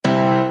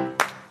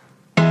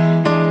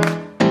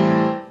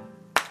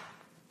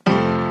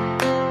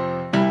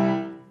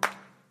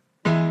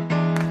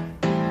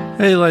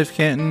Hey Life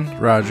Canton,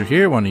 Roger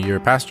here, one of your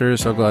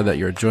pastors. So glad that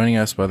you're joining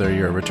us, whether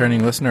you're a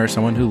returning listener or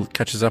someone who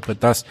catches up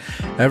with us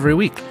every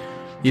week.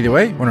 Either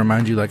way, I want to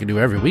remind you, like I do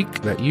every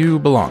week, that you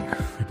belong.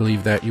 I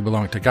believe that you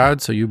belong to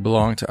God, so you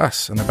belong to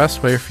us. And the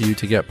best way for you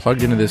to get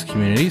plugged into this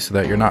community so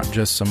that you're not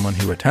just someone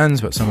who attends,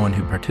 but someone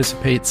who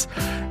participates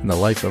in the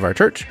life of our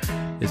church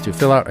is to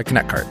fill out a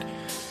Connect card.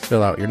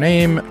 Fill out your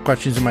name,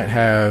 questions you might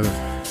have,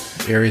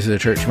 areas of the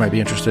church you might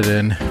be interested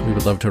in. We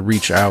would love to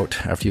reach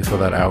out after you fill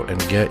that out and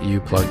get you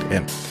plugged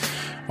in.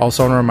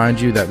 Also, I want to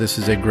remind you that this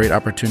is a great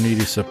opportunity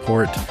to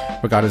support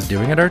what God is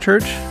doing at our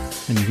church,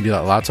 and you can do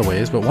that lots of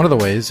ways, but one of the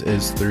ways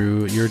is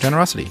through your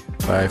generosity,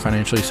 by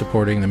financially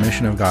supporting the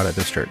mission of God at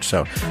this church.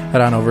 So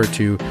head on over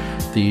to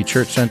the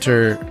Church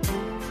Center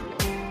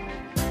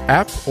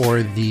app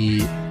or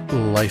the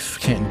Life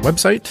Canton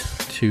website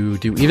to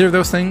do either of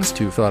those things,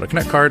 to fill out a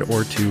Connect card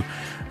or to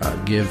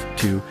give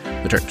to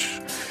the church.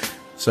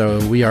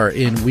 So we are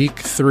in week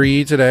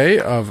 3 today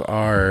of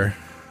our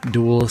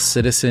Duel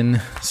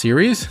Citizen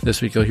series.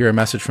 This week you'll hear a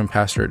message from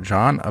Pastor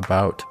John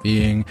about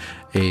being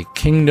a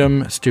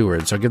kingdom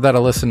steward. So give that a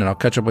listen and I'll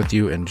catch up with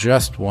you in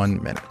just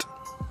 1 minute.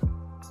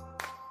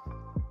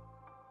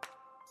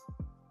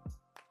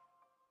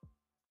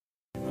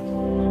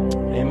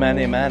 Amen,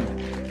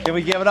 amen. Can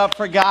we give it up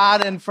for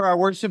God and for our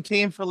worship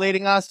team for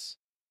leading us?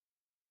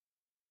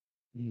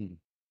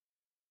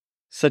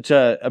 Such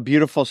a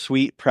beautiful,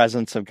 sweet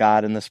presence of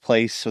God in this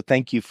place. So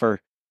thank you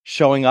for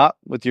showing up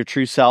with your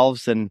true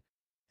selves and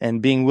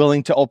being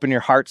willing to open your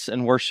hearts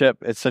and worship.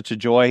 It's such a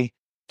joy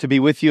to be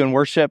with you in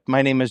worship.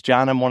 My name is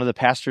John. I'm one of the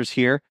pastors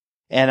here,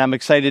 and I'm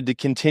excited to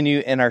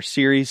continue in our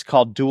series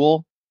called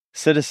Duel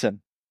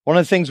Citizen. One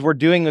of the things we're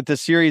doing with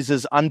this series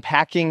is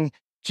unpacking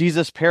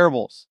Jesus'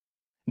 parables.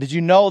 Did you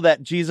know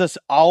that Jesus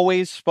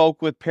always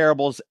spoke with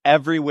parables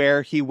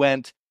everywhere he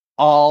went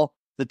all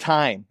the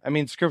time? I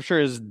mean, scripture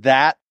is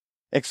that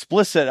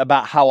explicit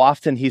about how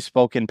often he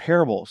spoke in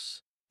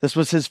parables. This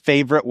was his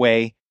favorite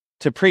way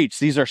to preach.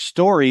 These are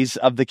stories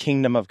of the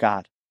kingdom of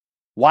God.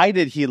 Why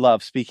did he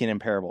love speaking in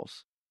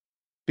parables?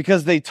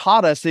 Because they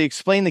taught us, they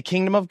explained the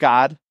kingdom of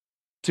God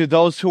to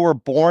those who were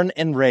born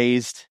and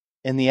raised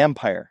in the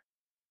empire.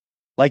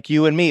 Like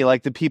you and me,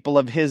 like the people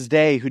of his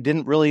day who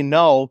didn't really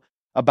know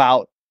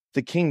about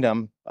the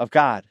kingdom of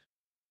God.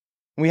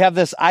 We have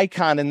this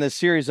icon in this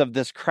series of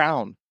this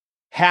crown.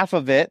 Half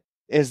of it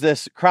is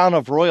this crown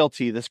of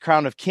royalty, this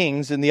crown of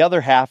kings, and the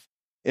other half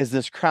is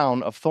this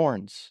crown of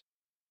thorns.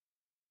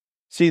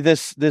 See,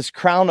 this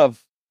crown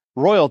of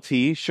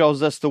royalty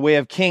shows us the way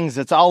of kings.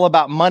 It's all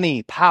about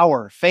money,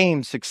 power,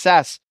 fame,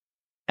 success,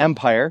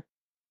 empire,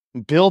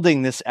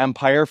 building this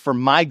empire for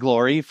my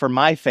glory, for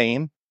my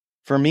fame,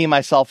 for me,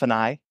 myself, and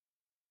I,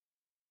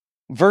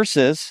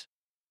 versus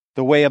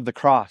the way of the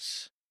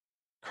cross,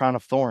 crown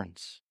of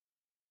thorns,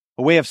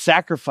 a way of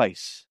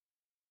sacrifice,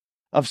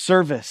 of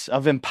service,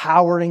 of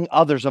empowering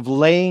others, of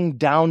laying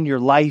down your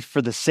life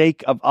for the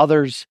sake of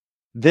others.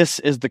 This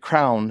is the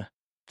crown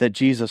that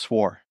Jesus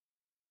wore.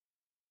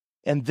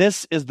 And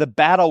this is the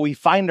battle we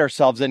find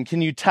ourselves in.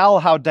 Can you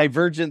tell how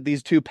divergent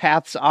these two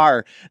paths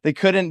are? They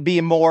couldn't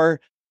be more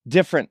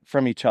different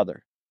from each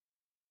other.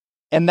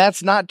 And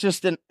that's not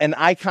just an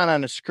icon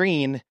on a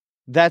screen.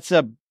 That's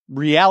a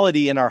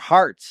reality in our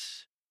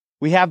hearts.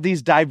 We have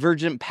these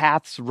divergent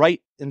paths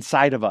right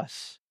inside of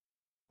us,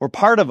 where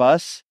part of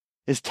us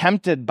is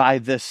tempted by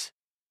this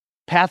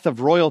path of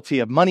royalty,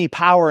 of money,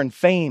 power, and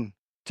fame,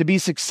 to be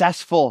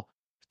successful,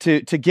 to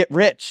get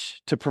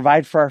rich, to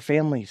provide for our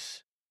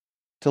families,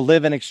 to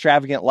live an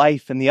extravagant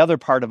life. And the other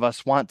part of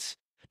us wants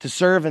to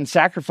serve and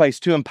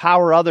sacrifice, to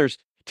empower others,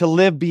 to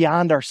live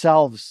beyond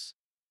ourselves,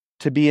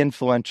 to be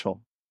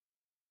influential,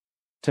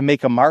 to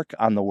make a mark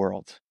on the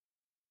world.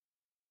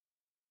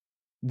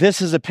 This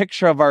is a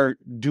picture of our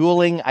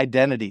dueling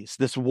identities,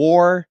 this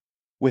war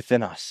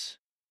within us.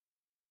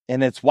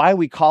 And it's why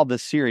we call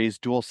this series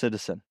Duel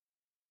Citizen.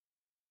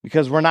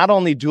 Because we're not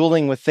only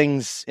dueling with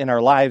things in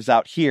our lives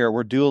out here,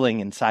 we're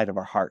dueling inside of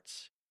our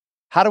hearts.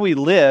 How do we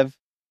live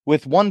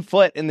with one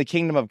foot in the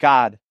kingdom of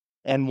God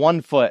and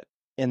one foot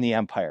in the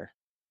empire?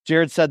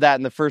 Jared said that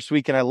in the first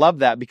week, and I love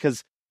that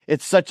because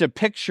it's such a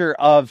picture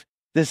of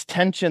this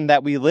tension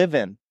that we live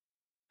in.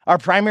 Our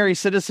primary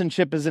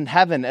citizenship is in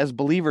heaven as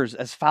believers,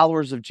 as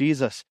followers of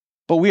Jesus,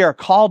 but we are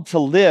called to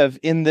live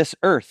in this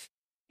earth,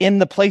 in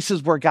the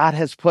places where God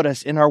has put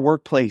us, in our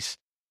workplace,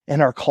 in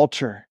our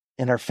culture,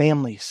 in our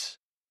families,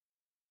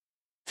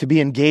 to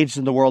be engaged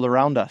in the world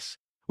around us.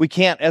 We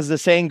can't, as the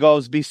saying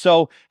goes, be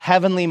so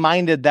heavenly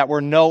minded that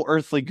we're no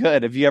earthly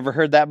good. Have you ever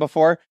heard that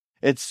before?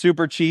 It's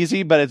super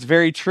cheesy, but it's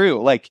very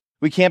true. Like,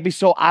 we can't be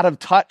so out of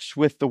touch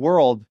with the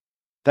world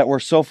that we're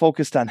so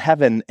focused on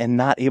heaven and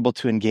not able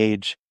to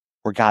engage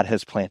where God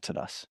has planted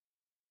us.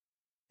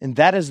 And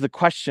that is the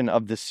question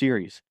of this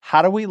series.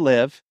 How do we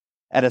live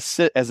as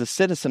a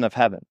citizen of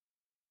heaven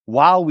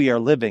while we are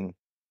living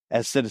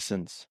as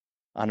citizens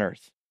on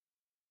earth?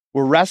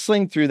 We're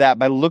wrestling through that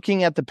by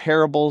looking at the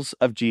parables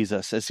of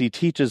Jesus as he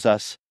teaches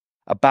us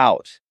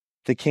about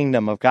the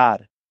kingdom of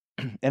God.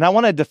 And I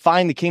want to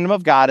define the kingdom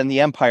of God and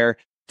the empire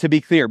to be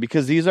clear,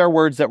 because these are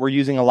words that we're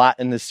using a lot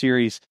in this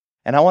series,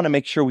 and I want to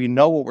make sure we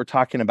know what we're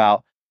talking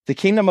about. The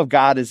kingdom of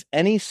God is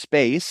any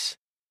space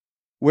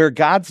where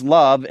God's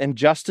love and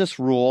justice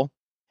rule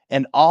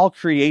and all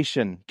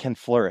creation can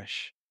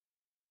flourish.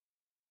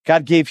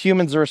 God gave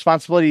humans the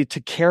responsibility to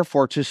care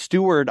for, to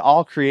steward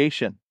all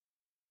creation.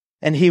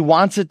 And he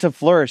wants it to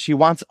flourish. He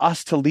wants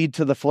us to lead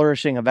to the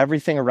flourishing of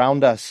everything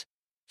around us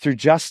through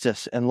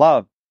justice and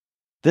love.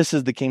 This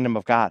is the kingdom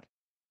of God.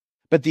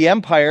 But the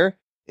empire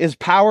is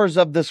powers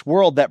of this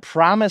world that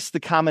promise the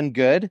common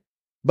good,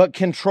 but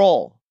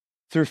control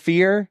through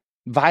fear,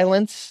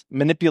 violence,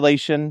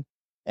 manipulation,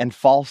 and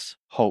false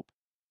hope.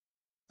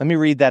 Let me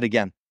read that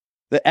again.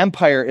 The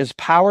empire is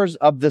powers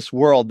of this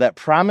world that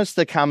promise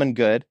the common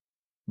good,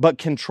 but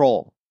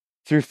control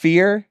through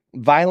fear,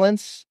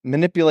 violence,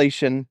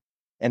 manipulation,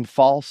 and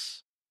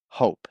false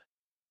hope.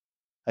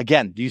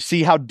 Again, do you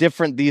see how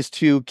different these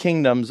two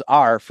kingdoms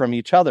are from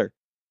each other?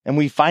 And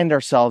we find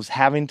ourselves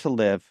having to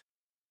live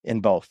in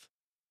both.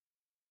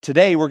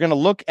 Today, we're going to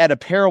look at a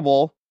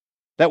parable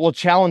that will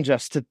challenge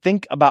us to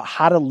think about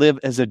how to live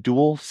as a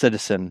dual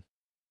citizen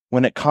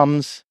when it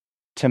comes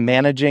to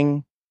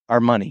managing our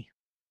money.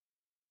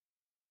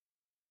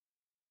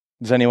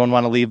 Does anyone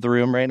want to leave the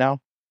room right now?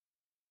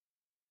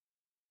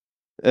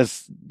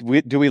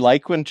 Do we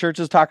like when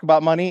churches talk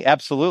about money?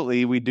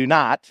 Absolutely, we do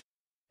not.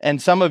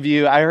 And some of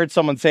you, I heard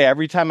someone say,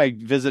 every time I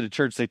visit a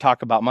church, they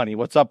talk about money.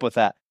 What's up with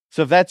that?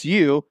 So if that's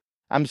you,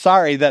 I'm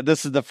sorry that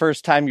this is the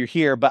first time you're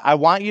here, but I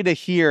want you to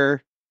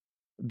hear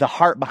the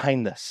heart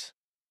behind this,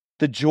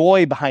 the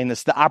joy behind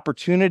this, the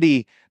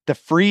opportunity, the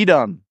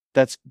freedom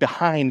that's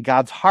behind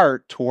God's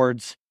heart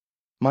towards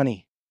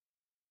money.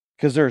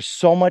 Because there's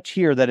so much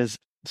here that is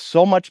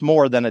so much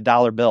more than a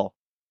dollar bill,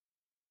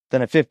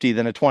 than a 50,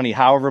 than a 20,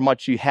 however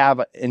much you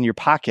have in your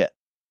pocket.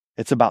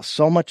 It's about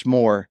so much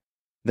more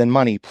than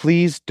money.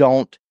 Please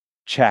don't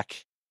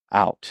check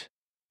out.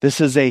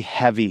 This is a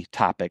heavy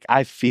topic.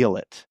 I feel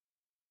it.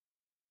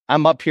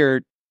 I'm up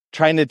here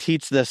trying to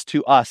teach this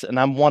to us, and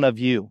I'm one of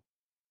you.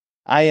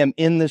 I am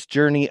in this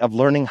journey of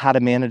learning how to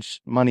manage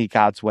money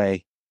God's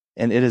way,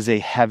 and it is a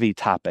heavy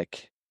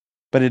topic,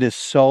 but it is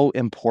so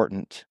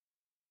important.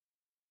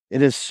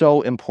 It is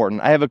so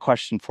important. I have a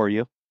question for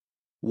you.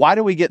 Why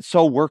do we get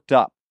so worked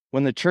up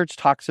when the church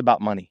talks about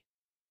money?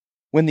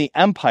 When the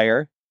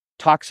empire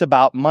talks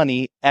about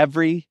money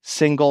every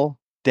single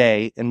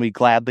day, and we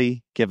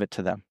gladly give it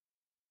to them.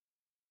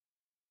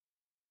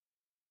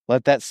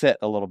 Let that sit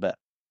a little bit.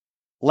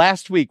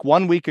 Last week,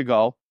 1 week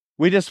ago,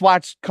 we just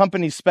watched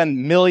companies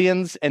spend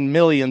millions and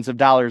millions of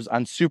dollars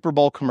on Super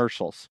Bowl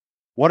commercials.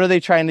 What are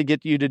they trying to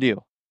get you to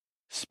do?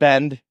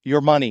 Spend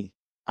your money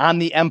on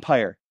the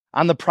empire,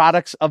 on the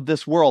products of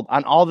this world,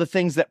 on all the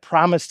things that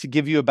promise to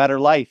give you a better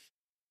life.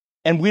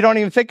 And we don't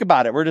even think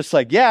about it. We're just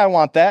like, yeah, I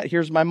want that.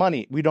 Here's my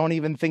money. We don't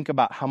even think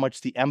about how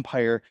much the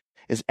empire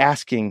is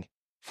asking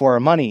for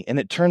our money. And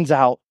it turns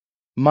out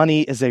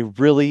money is a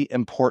really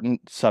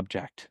important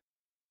subject.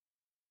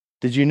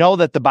 Did you know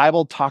that the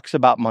Bible talks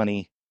about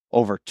money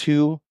over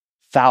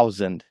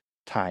 2,000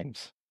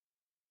 times?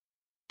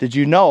 Did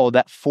you know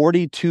that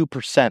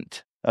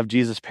 42% of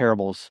Jesus'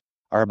 parables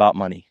are about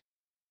money?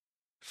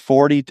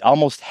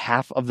 Almost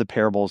half of the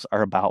parables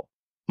are about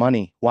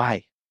money.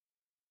 Why?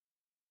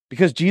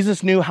 Because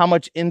Jesus knew how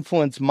much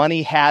influence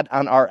money had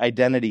on our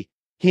identity.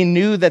 He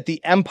knew that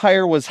the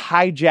empire was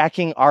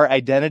hijacking our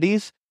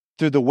identities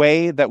through the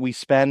way that we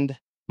spend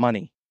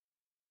money.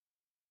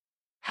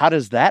 How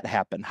does that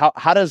happen?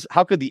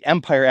 How could the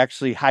empire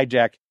actually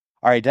hijack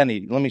our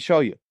identity? Let me show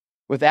you.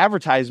 With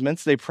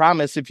advertisements, they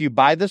promise if you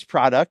buy this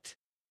product,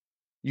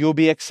 you'll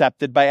be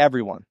accepted by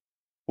everyone.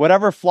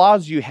 Whatever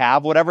flaws you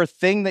have, whatever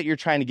thing that you're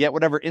trying to get,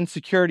 whatever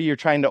insecurity you're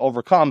trying to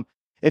overcome,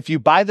 if you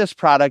buy this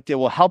product, it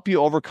will help you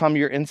overcome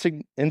your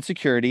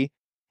insecurity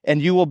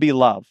and you will be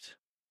loved.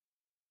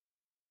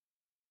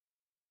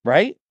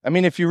 Right? I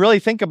mean, if you really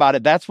think about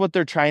it, that's what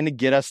they're trying to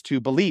get us to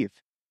believe.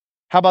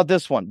 How about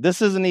this one?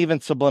 This isn't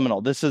even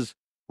subliminal. This is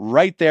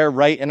right there,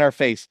 right in our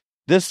face.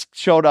 This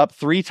showed up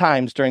 3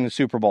 times during the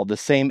Super Bowl, the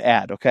same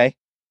ad, okay?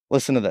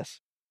 Listen to this.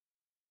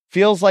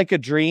 Feels like a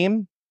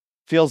dream,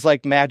 feels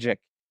like magic.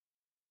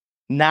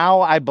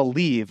 Now I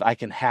believe I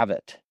can have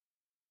it.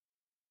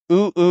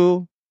 Ooh,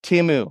 ooh,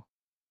 Timu.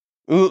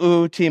 Ooh,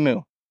 ooh,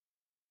 Timu.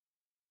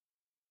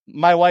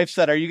 My wife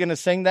said, are you going to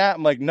sing that?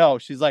 I'm like, no.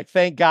 She's like,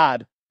 thank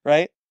God,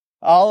 right?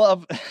 All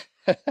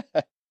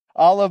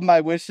of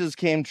my wishes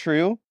came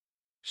true.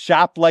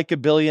 Shop like a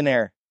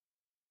billionaire.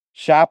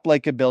 Shop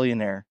like a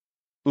billionaire.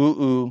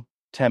 Ooh, ooh,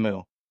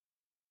 Temu.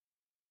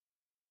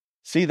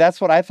 See, that's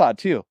what I thought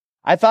too.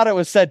 I thought it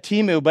was said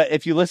Timu, but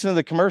if you listen to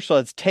the commercial,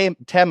 it's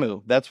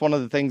Temu. That's one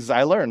of the things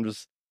I learned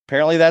was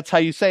apparently that's how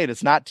you say it.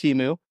 It's not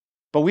Timu,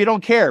 but we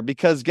don't care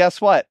because guess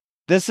what?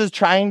 This is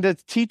trying to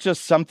teach us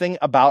something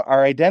about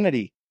our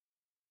identity.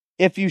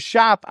 If you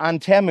shop on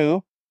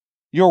Temu,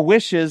 your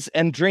wishes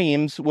and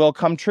dreams will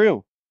come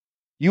true.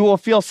 You will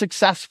feel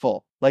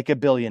successful like a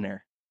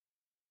billionaire.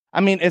 I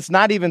mean, it's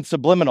not even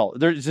subliminal.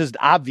 It's just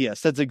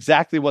obvious. That's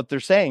exactly what they're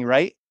saying,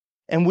 right?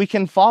 And we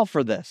can fall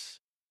for this.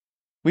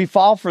 We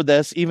fall for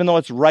this even though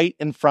it's right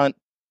in front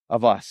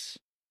of us.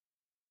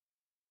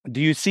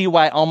 Do you see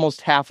why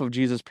almost half of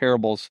Jesus'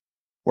 parables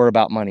were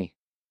about money?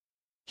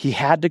 He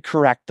had to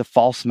correct the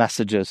false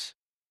messages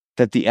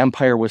that the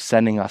empire was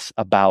sending us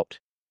about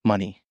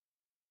money.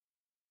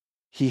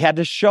 He had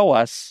to show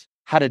us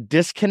how to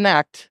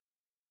disconnect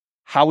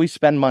how we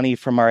spend money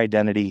from our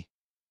identity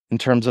in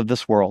terms of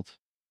this world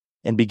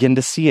and begin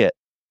to see it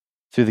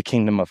through the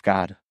kingdom of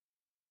God.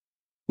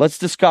 Let's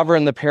discover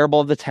in the parable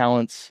of the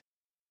talents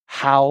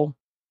how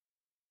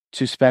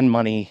to spend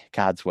money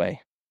God's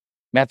way.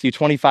 Matthew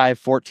 25,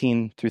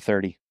 14 through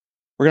 30.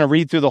 We're going to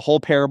read through the whole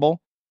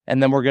parable,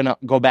 and then we're going to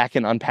go back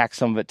and unpack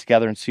some of it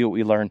together and see what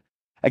we learn.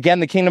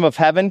 Again, the kingdom of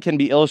heaven can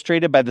be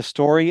illustrated by the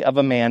story of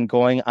a man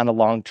going on a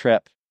long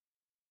trip.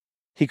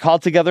 He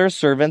called together his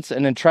servants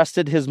and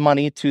entrusted his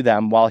money to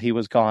them while he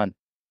was gone.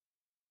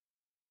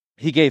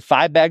 He gave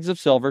 5 bags of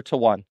silver to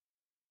one,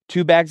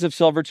 2 bags of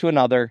silver to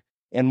another,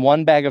 and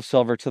 1 bag of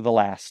silver to the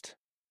last,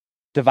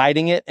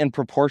 dividing it in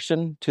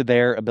proportion to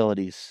their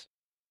abilities.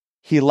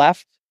 He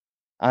left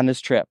on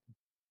his trip.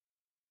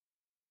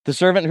 The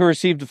servant who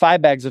received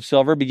 5 bags of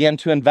silver began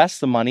to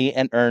invest the money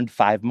and earned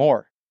 5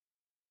 more.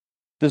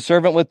 The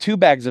servant with 2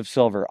 bags of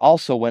silver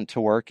also went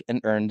to work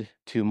and earned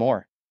 2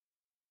 more.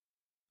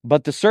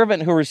 But the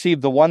servant who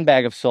received the 1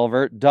 bag of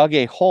silver dug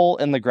a hole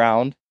in the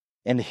ground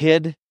and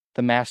hid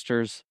the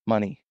master's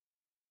money.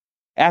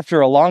 After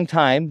a long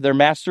time, their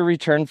master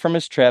returned from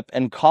his trip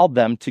and called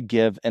them to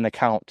give an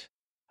account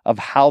of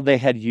how they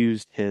had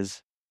used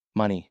his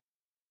money.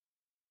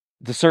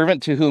 The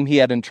servant to whom he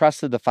had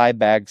entrusted the 5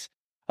 bags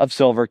of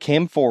silver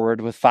came forward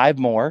with 5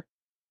 more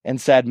and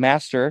said,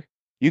 "Master,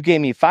 you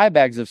gave me 5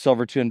 bags of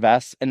silver to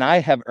invest, and I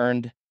have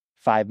earned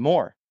 5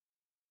 more."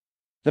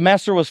 The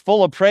master was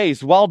full of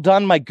praise. "Well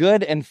done, my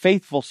good and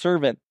faithful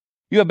servant.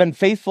 You have been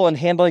faithful in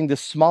handling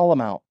this small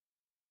amount.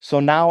 So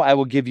now I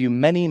will give you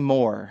many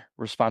more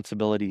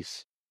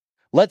responsibilities.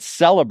 Let's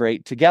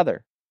celebrate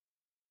together."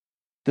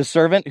 The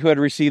servant who had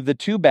received the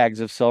 2 bags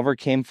of silver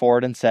came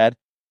forward and said,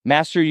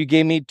 "Master, you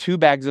gave me 2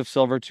 bags of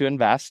silver to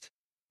invest,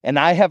 and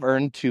I have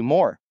earned 2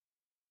 more."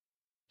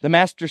 The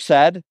master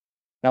said,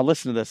 now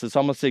listen to this, it's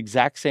almost the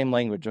exact same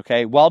language,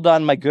 okay? "Well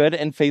done, my good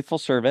and faithful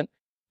servant.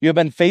 You have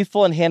been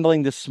faithful in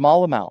handling this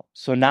small amount,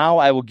 so now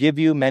I will give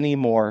you many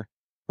more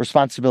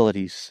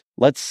responsibilities.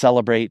 Let's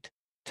celebrate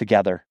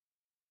together."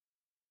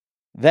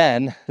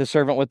 Then the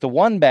servant with the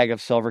 1 bag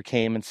of silver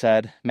came and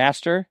said,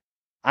 "Master,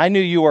 I knew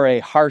you were a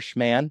harsh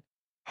man,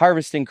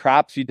 harvesting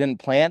crops you didn't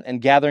plant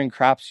and gathering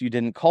crops you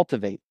didn't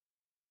cultivate.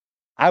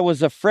 I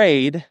was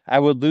afraid I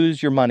would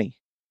lose your money,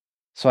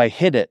 so I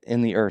hid it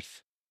in the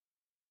earth.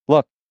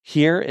 Look,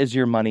 here is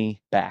your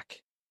money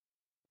back."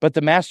 But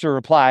the master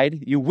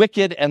replied, "You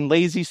wicked and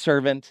lazy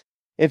servant,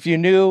 if you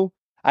knew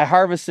I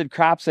harvested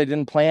crops I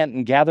didn't plant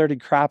and gathered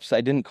crops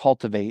I didn't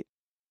cultivate,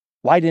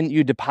 why didn't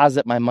you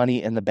deposit my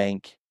money in the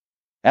bank?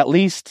 At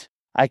least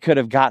I could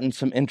have gotten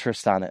some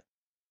interest on it."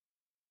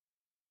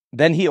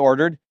 Then he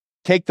ordered,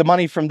 "Take the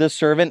money from this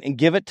servant and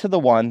give it to the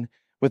one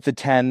with the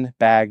 10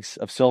 bags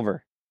of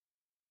silver.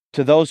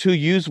 To those who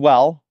use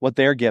well what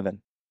they are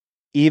given,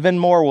 even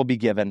more will be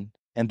given,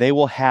 and they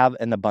will have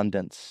an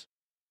abundance.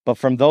 But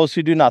from those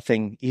who do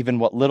nothing, even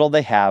what little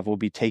they have will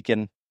be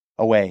taken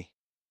away.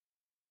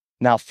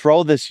 Now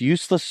throw this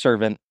useless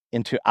servant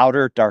into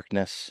outer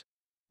darkness,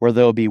 where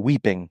there will be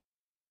weeping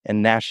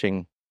and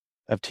gnashing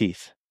of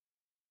teeth."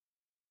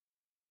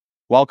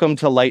 Welcome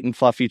to Light and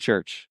Fluffy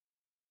Church.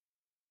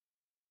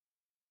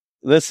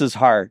 This is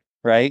hard,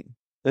 right?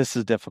 This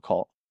is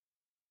difficult.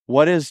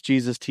 What is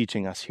Jesus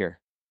teaching us here?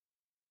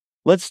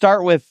 Let's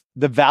start with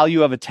the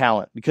value of a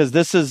talent, because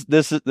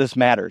this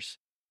matters.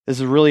 This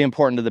is really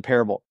important to the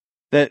parable.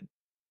 The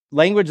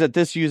language that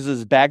this uses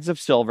is bags of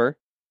silver,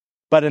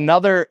 but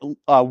another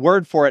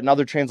word for it in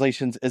other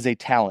translations is a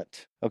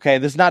talent. Okay,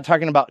 this is not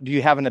talking about do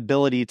you have an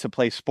ability to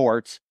play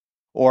sports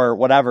or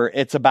whatever.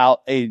 It's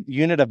about a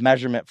unit of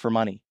measurement for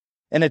money.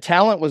 And a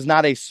talent was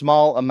not a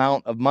small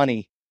amount of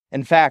money.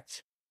 In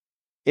fact,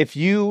 if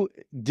you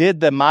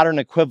did the modern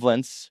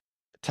equivalents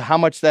to how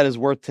much that is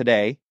worth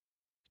today,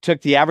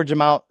 took the average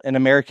amount an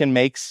American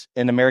makes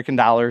in American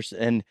dollars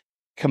and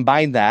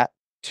combined that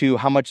to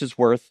how much it's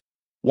worth,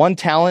 1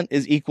 talent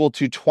is equal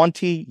to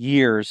 20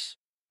 years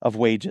of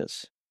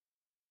wages.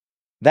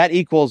 That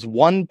equals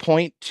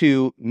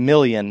 $1.2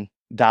 million.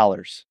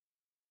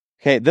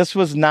 Okay, this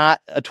was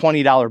not a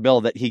 $20 bill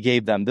that he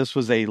gave them. This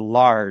was a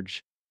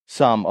large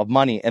sum of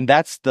money, and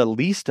that's the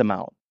least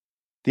amount.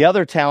 The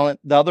other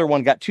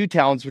one got 2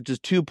 talents, which is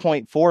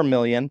 $2.4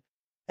 million,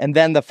 and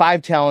then the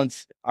 5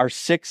 talents are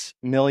 $6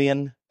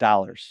 million.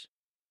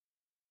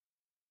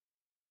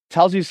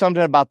 Tells you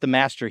something about the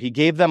master. He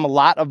gave them a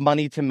lot of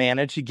money to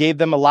manage. He gave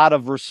them a lot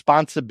of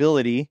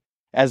responsibility,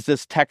 as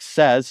this text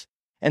says,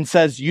 and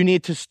says, you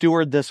need to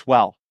steward this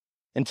well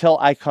until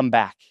I come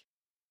back.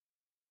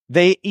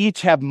 They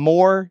each have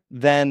more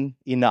than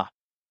enough.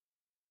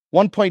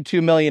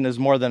 1.2 million is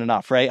more than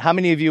enough, right? How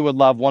many of you would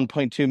love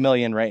 1.2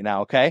 million right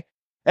now, okay?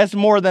 That's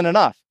more than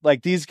enough.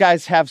 Like, these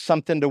guys have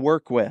something to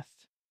work with.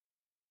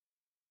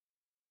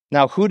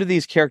 Now, who do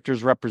these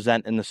characters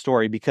represent in the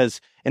story? Because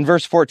in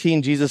verse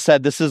 14, Jesus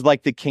said, this is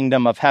like the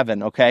kingdom of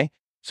heaven, okay?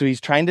 So he's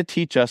trying to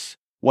teach us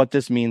what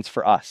this means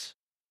for us.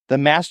 The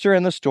master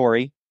in the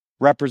story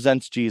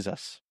represents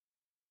Jesus.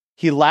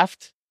 He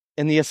left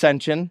in the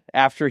ascension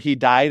after he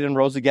died and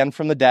rose again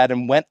from the dead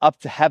and went up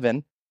to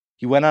heaven.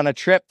 He went on a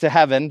trip to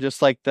heaven,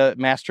 just like the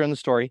master in the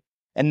story.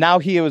 And now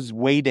he was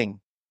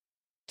waiting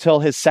till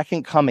his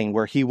second coming,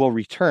 where he will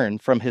return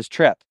from his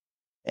trip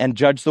and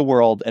judge the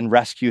world and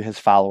rescue his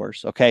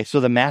followers. Okay, so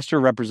the master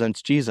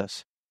represents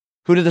Jesus.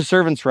 Who do the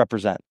servants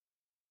represent?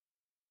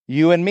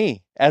 You and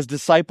me as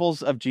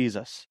disciples of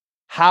Jesus.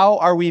 How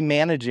are we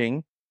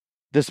managing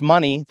this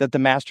money that the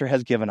master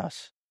has given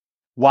us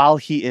while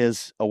he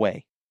is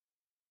away?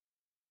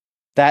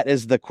 That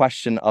is the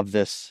question of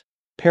this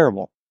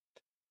parable.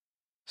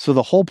 So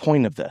the whole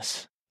point of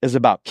this is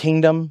about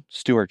kingdom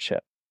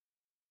stewardship.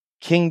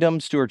 Kingdom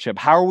stewardship.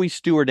 How are we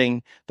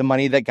stewarding the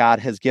money that God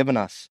has given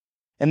us?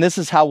 And this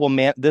is how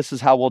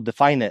we'll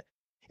define it,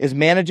 is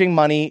managing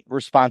money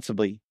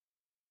responsibly.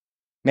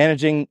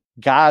 Managing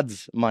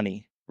God's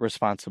money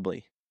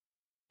responsibly.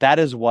 That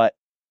is what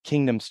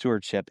kingdom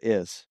stewardship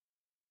is.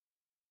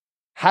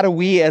 How do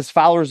we, as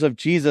followers of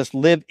Jesus,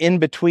 live in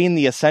between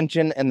the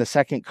ascension and the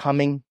second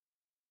coming?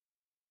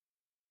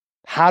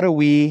 How do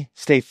we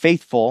stay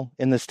faithful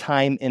in this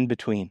time in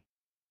between?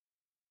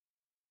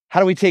 How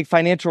do we take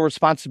financial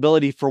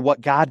responsibility for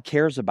what God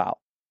cares about?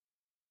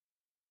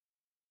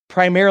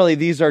 Primarily,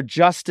 these are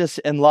justice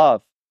and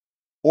love,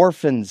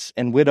 orphans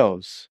and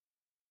widows,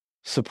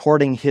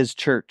 supporting his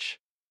church.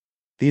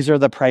 These are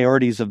the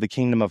priorities of the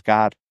kingdom of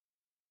God.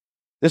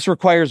 This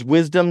requires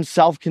wisdom,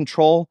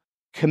 self-control,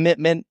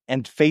 commitment,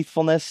 and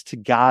faithfulness to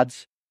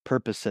God's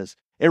purposes.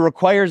 It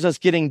requires us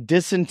getting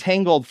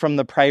disentangled from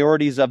the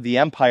priorities of the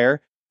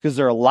empire, because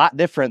they're a lot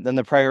different than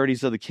the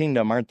priorities of the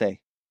kingdom, aren't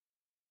they?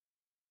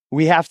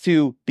 We have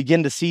to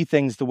begin to see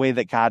things the way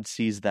that God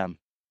sees them.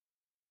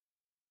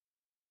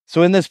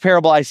 So in this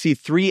parable, I see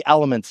three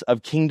elements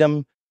of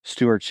kingdom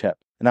stewardship,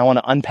 and I want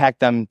to unpack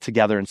them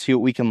together and see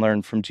what we can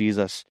learn from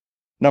Jesus.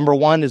 Number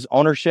one is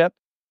ownership.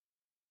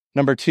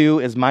 Number two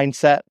is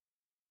mindset.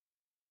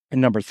 And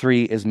number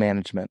three is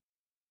management.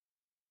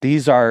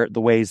 These are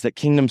the ways that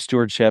kingdom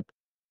stewardship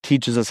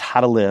teaches us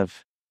how to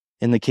live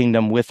in the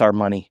kingdom with our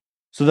money.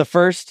 So the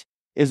first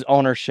is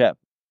ownership.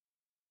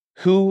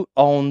 Who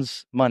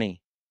owns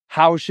money?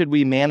 How should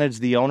we manage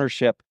the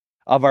ownership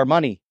of our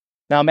money?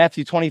 Now,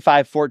 Matthew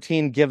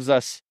 25:14 gives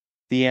us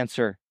the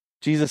answer.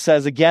 Jesus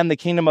says, again, the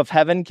kingdom of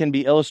heaven can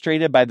be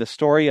illustrated by the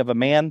story of a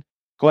man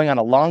going on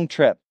a long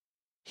trip.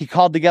 He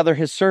called together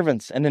his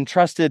servants and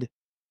entrusted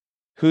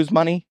whose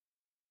money?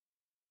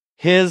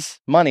 His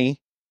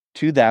money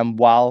to them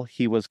while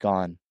he was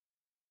gone.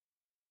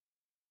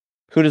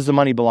 Who does the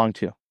money belong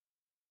to?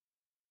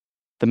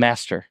 The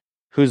master.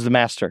 Who's the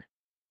master?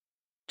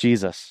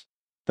 Jesus.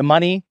 The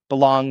money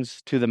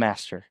belongs to the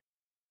master.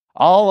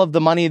 All of the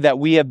money that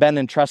we have been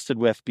entrusted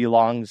with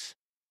belongs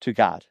to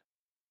God.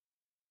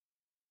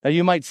 Now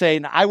you might say,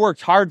 I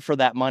worked hard for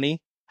that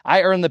money.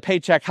 I earned the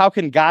paycheck. How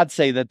can God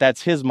say that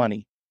that's his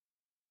money?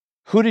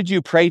 Who did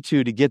you pray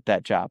to get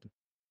that job?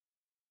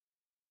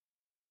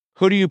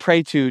 Who do you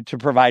pray to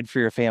provide for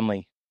your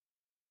family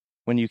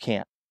when you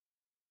can't?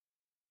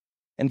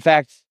 In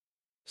fact,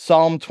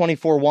 Psalm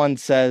 24:1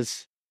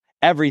 says,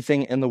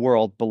 everything in the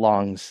world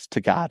belongs to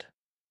God.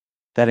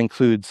 That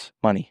includes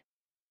money.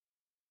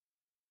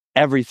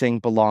 Everything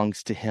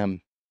belongs to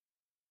him.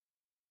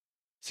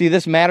 See,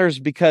 this matters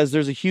because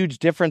there's a huge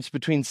difference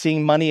between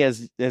seeing money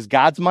as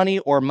God's money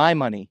or my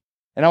money.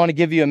 And I want to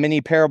give you a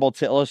mini parable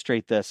to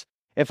illustrate this.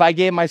 If I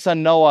gave my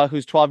son Noah,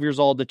 who's 12 years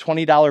old, a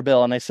 $20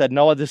 bill, and I said,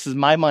 Noah, this is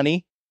my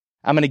money.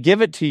 I'm going to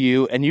give it to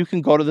you, and you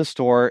can go to the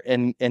store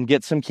and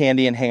get some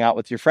candy and hang out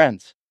with your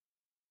friends.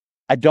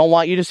 I don't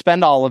want you to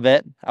spend all of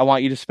it. I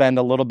want you to spend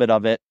a little bit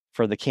of it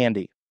for the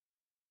candy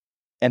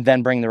and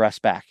then bring the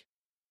rest back.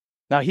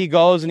 Now he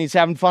goes and he's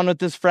having fun with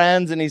his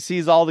friends and he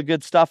sees all the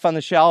good stuff on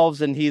the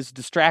shelves and he's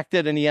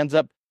distracted and he ends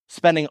up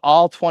spending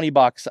all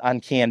 $20 on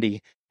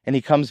candy. And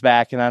he comes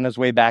back and on his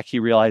way back, he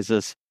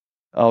realizes,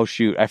 oh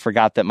shoot, I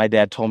forgot that my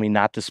dad told me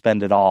not to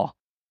spend it all.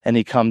 And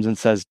he comes and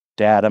says,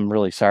 Dad, I'm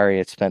really sorry.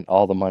 I spent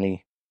all the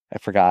money. I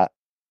forgot.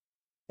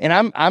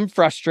 And I'm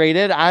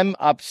frustrated. I'm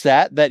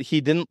upset that he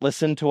didn't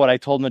listen to what I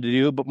told him to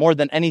do. But more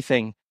than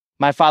anything,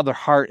 my father's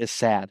heart is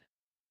sad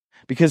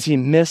because he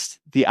missed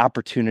the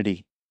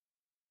opportunity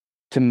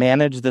to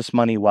manage this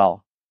money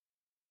well.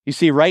 You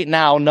see, right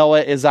now,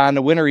 Noah is on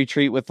a winter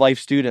retreat with Life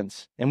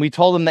students, and we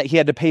told him that he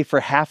had to pay for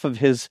half of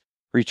his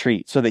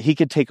retreat so that he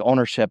could take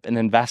ownership and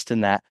invest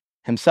in that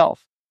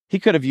himself. He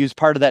could have used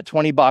part of that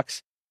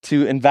 $20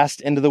 to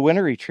invest into the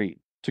winter retreat,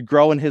 to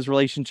grow in his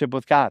relationship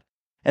with God.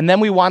 And then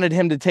we wanted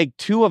him to take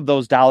 $2 of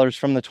those dollars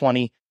from the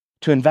 20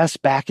 to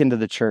invest back into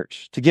the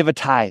church, to give a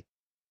tithe,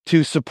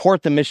 to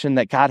support the mission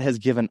that God has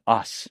given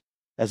us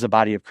as a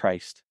body of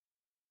Christ.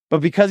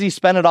 But because he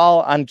spent it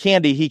all on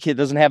candy, he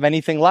doesn't have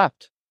anything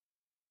left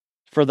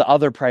for the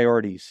other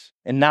priorities.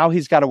 And now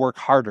he's got to work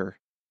harder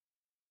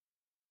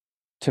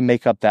to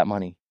make up that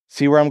money.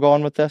 See where I'm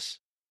going with this?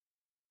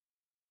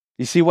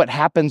 You see what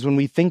happens when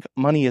we think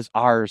money is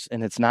ours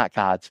and it's not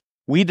God's?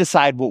 We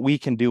decide what we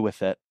can do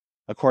with it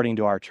according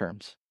to our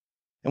terms.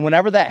 And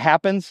whenever that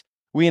happens,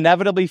 we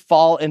inevitably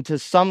fall into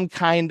some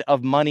kind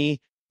of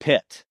money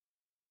pit,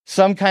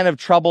 some kind of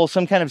trouble,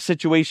 some kind of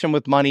situation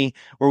with money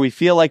where we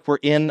feel like we're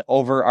in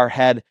over our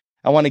head.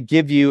 I want to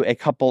give you a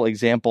couple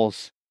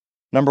examples.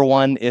 Number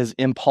one is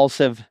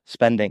impulsive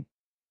spending.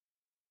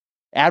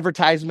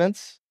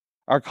 Advertisements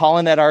are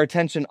calling at our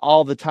attention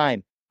all the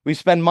time. We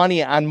spend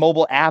money on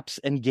mobile apps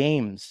and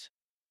games.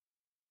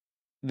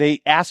 They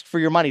ask for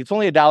your money. It's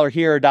only $1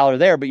 here, $1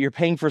 there, but you're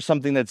paying for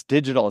something that's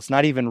digital. It's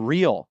not even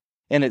real,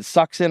 and it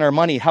sucks in our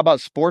money. How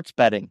about sports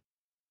betting?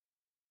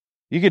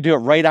 You could do it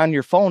right on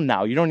your phone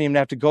now. You don't even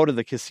have to go to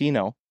the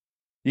casino.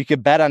 You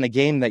could bet on a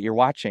game that you're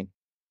watching.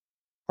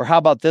 Or how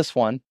about this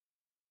one?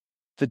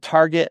 The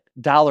Target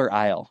dollar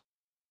aisle.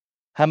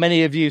 How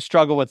many of you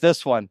struggle with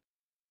this one?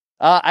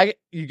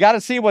 You got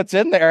to see what's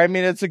in there. I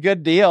mean, it's a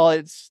good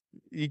deal.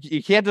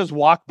 You can't just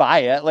walk by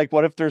it. Like,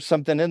 what if there's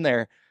something in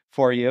there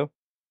for you?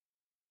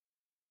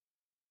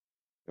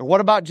 Or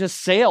what about just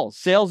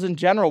sales in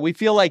general? We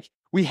feel like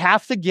we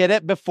have to get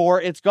it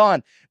before it's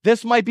gone.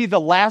 This might be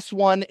the last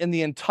one in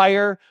the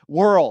entire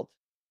world,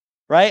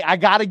 right? I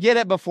got to get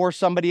it before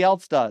somebody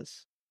else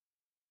does.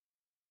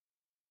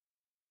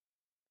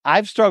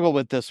 I've struggled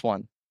with this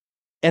one.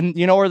 And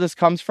you know where this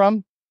comes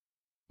from?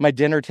 My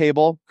dinner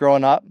table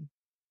growing up.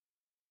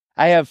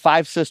 I have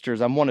 5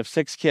 sisters. I'm one of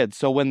 6 kids.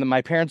 So when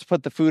my parents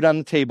put the food on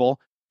the table,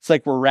 it's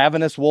like we're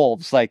ravenous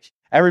wolves. Like,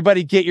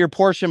 everybody get your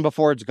portion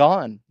before it's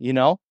gone, you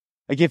know?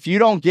 Like, if you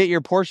don't get your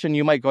portion,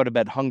 you might go to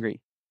bed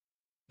hungry.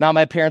 Now,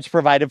 my parents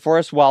provided for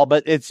us well,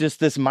 but it's just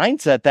this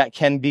mindset that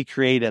can be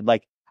created.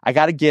 Like, I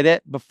got to get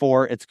it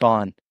before it's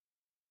gone.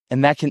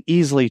 And that can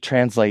easily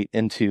translate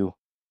into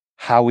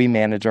how we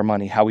manage our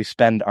money, how we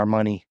spend our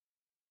money.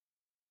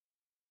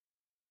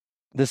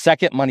 The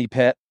second money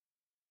pit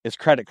is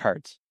credit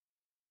cards.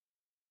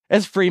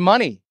 It's free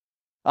money.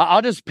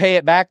 I'll just pay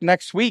it back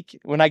next week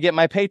when I get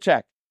my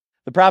paycheck.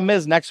 The problem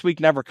is next week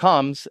never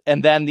comes,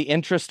 and then the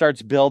interest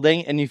starts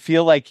building, and you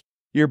feel like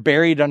you're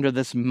buried under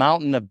this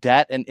mountain of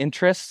debt and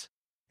interest.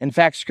 In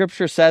fact,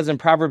 Scripture says in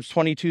Proverbs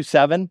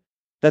 22:7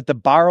 that the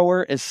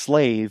borrower is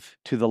slave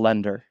to the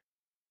lender.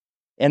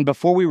 And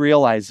before we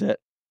realize it,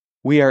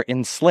 we are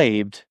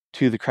enslaved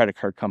to the credit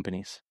card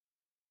companies.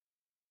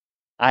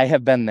 I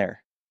have been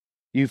there.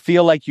 You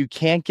feel like you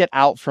can't get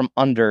out from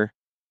under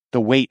the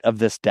weight of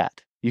this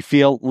debt. You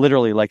feel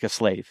literally like a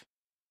slave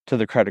to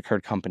the credit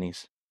card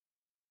companies.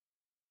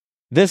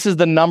 This is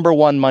the number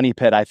one money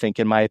pit, I think,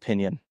 in my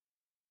opinion.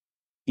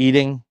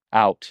 Eating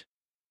out,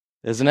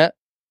 isn't it?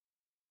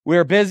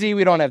 We're busy.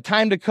 We don't have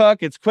time to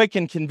cook. It's quick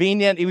and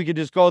convenient. We could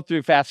just go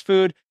through fast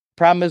food.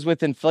 Problem is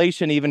with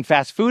inflation, even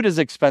fast food is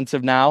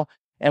expensive now,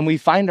 and we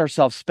find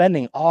ourselves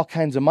spending all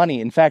kinds of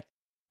money. In fact,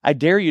 I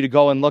dare you to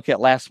go and look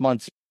at last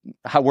month's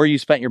where you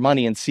spent your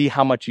money and see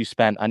how much you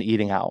spent on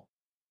eating out.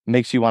 It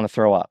makes you want to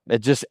throw up. It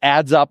just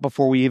adds up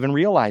before we even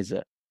realize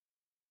it.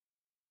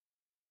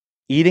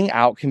 Eating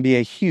out can be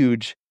a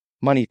huge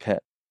money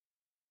pit.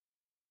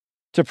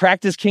 To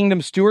practice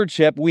kingdom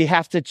stewardship, we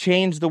have to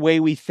change the way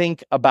we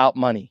think about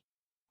money.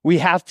 We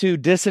have to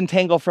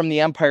disentangle from the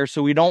empire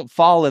so we don't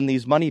fall in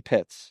these money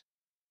pits.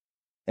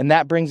 And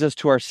that brings us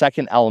to our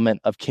second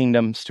element of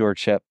kingdom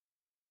stewardship,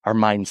 our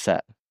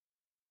mindset.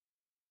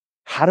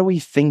 How do we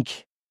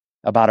think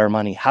about our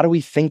money? How do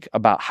we think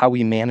about how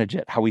we manage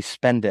it, how we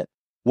spend it,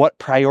 what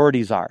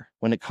priorities are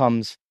when it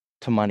comes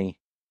to money?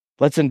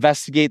 Let's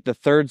investigate the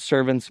third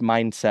servant's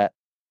mindset.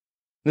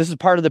 This is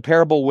part of the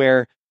parable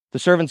where the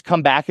servants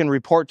come back and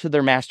report to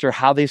their master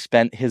how they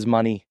spent his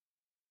money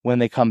when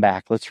they come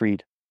back. Let's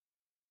read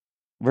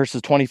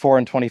verses 24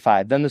 and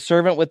 25. Then the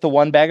servant with the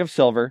 1 bag of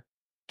silver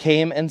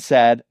came and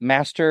said,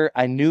 "Master,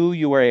 I knew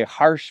you were a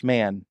harsh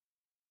man,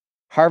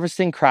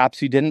 harvesting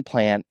crops you didn't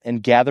plant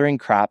and gathering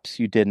crops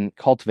you didn't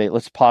cultivate."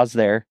 Let's pause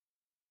there.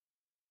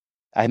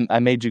 I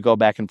made you go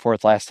back and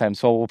forth last time,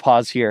 so we'll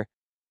pause here.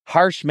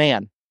 Harsh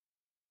man.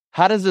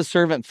 How does the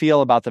servant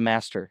feel about the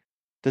master?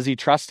 Does he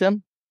trust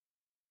him?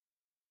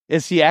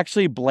 Is he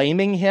actually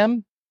blaming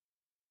him?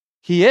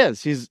 He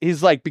is.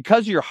 He's like,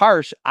 because you're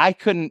harsh, I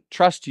couldn't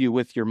trust you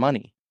with your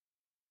money.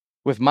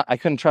 I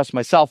couldn't trust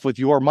myself with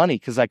your money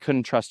because I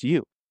couldn't trust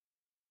you.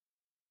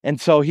 And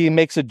so he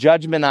makes a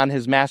judgment on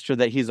his master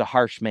that he's a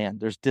harsh man.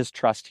 There's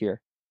distrust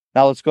here.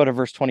 Now let's go to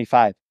verse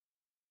 25.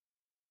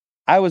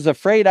 I was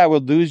afraid I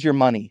would lose your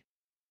money,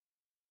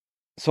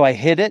 so I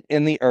hid it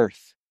in the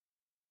earth.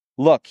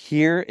 Look,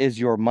 here is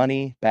your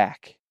money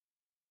back.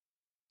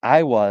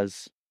 I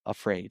was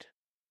afraid.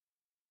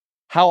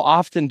 How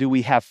often do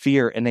we have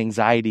fear and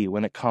anxiety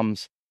when it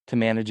comes to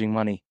managing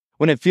money?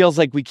 When it feels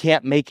like we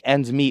can't make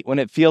ends meet, when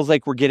it feels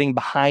like we're getting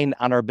behind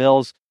on our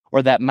bills,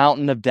 or that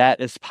mountain of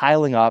debt is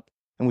piling up,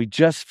 and we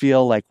just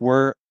feel like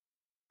we're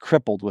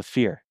crippled with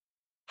fear.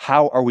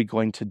 How are we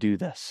going to do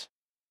this?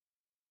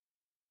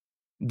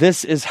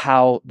 This is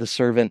how the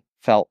servant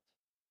felt.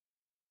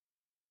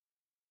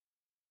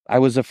 I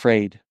was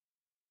afraid.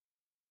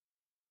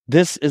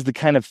 This is the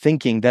kind of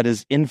thinking that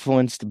is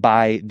influenced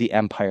by the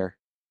empire.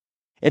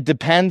 It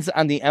depends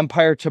on the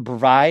empire to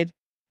provide,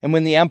 and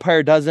when the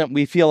empire doesn't,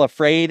 we feel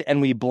afraid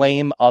and we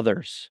blame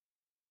others,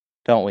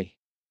 don't we?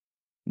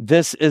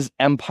 This is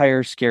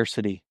empire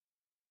scarcity.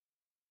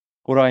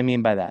 What do I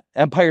mean by that?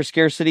 Empire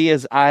scarcity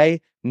is I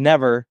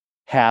never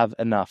have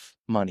enough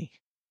money.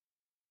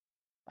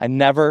 I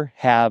never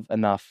have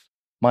enough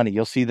money.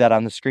 You'll see that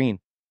on the screen.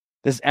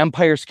 This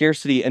empire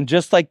scarcity, and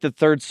just like the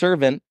third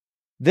servant,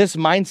 this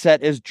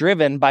mindset is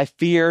driven by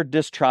fear,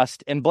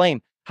 distrust, and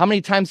blame. How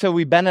many times have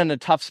we been in a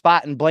tough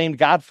spot and blamed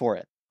God for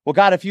it? Well,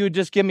 God, if you would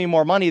just give me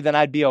more money, then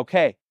I'd be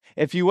okay.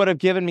 If you would have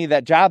given me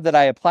that job that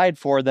I applied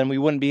for, then we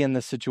wouldn't be in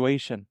this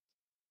situation.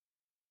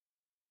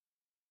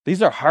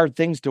 These are hard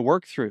things to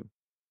work through.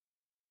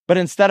 But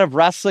instead of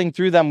wrestling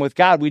through them with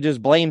God, we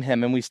just blame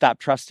him and we stop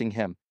trusting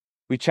him.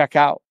 We check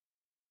out.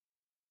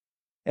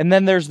 And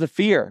then there's the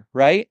fear,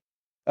 right?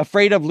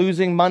 Afraid of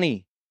losing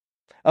money,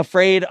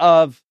 afraid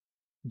of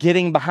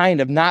getting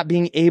behind, of not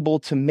being able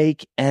to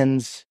make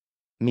ends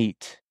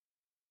meet.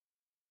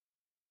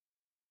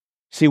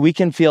 See, we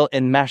can feel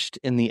enmeshed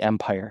in the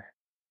empire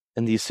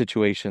in these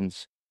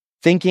situations,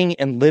 thinking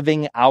and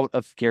living out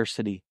of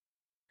scarcity.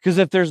 Because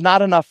if there's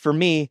not enough for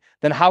me,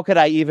 then how could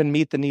I even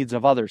meet the needs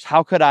of others?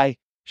 How could I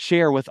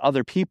share with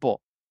other people?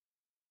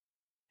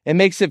 It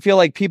makes it feel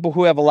like people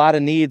who have a lot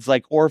of needs,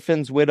 like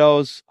orphans,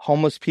 widows,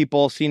 homeless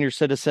people, senior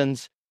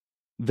citizens,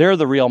 they're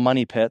the real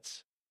money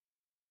pits.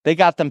 They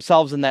got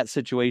themselves in that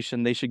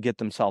situation. They should get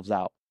themselves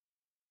out.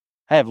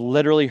 I have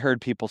literally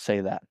heard people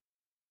say that.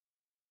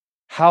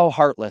 How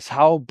heartless,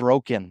 how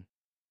broken.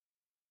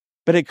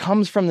 But it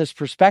comes from this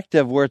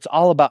perspective where it's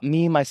all about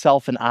me,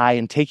 myself, and I,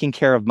 and taking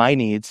care of my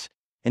needs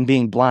and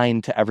being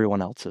blind to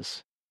everyone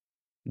else's.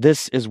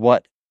 This is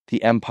what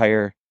the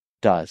empire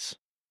does.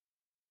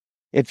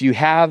 If you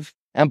have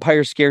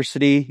empire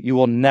scarcity, you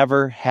will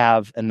never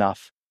have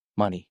enough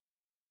money.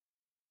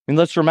 I mean,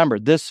 let's remember,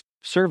 this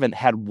servant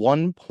had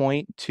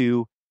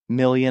 $1.2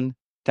 million.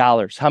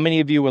 How many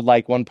of you would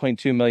like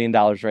 $1.2 million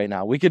right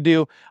now? We could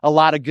do a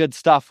lot of good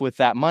stuff with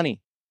that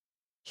money.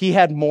 He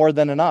had more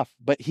than enough,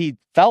 but he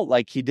felt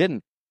like he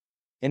didn't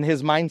in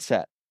his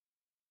mindset.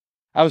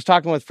 I was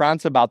talking with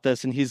Franz about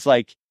this, and he's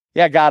like,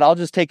 yeah, God, I'll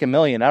just take $1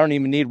 million. I don't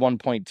even need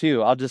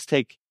 1.2. I'll just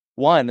take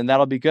 1, and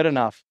that'll be good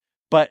enough.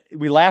 But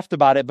we laughed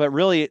about it, but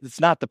really,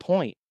 it's not the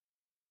point.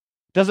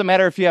 It doesn't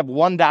matter if you have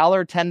 $1,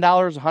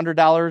 $10,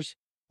 $100,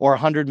 or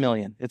 100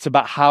 million. It's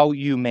about how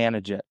you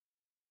manage it.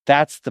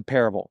 That's the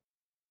parable.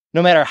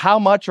 No matter how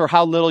much or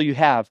how little you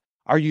have,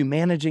 are you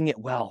managing it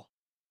well?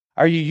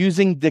 Are you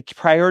using the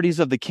priorities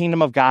of the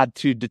kingdom of God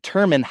to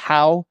determine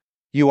how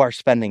you are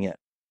spending it?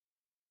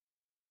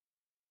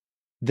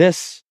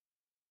 This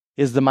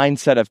is the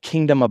mindset of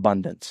kingdom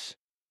abundance,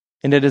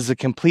 and it is the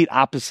complete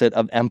opposite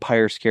of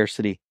empire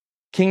scarcity.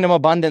 Kingdom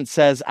abundance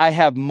says, I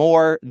have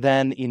more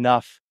than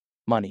enough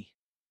money.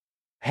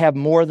 I have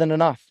more than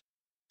enough.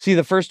 See,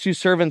 the first two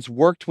servants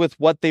worked with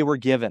what they were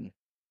given.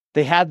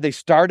 They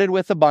started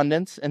with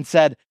abundance and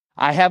said,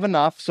 I have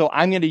enough, so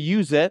I'm going to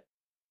use it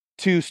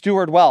to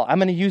steward well. I'm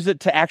going to use it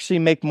to actually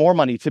make more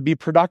money, to be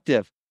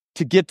productive,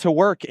 to get to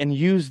work and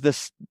use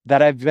this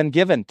that I've been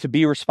given, to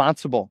be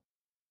responsible.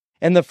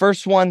 And the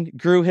first one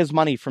grew his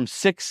money from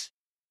 6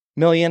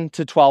 million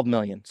to 12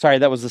 million. Sorry,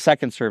 that was the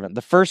second servant.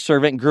 The first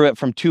servant grew it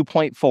from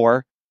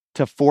 2.4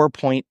 to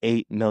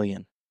 4.8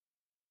 million.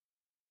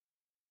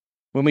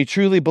 When we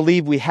truly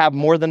believe we have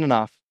more than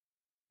enough,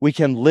 we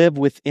can live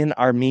within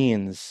our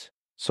means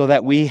so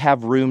that we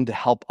have room to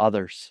help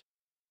others.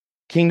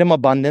 Kingdom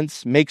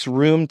abundance makes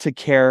room to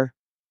care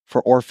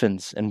for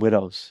orphans and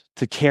widows,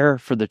 to care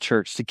for the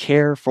church, to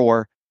care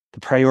for the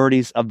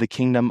priorities of the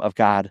kingdom of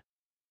God.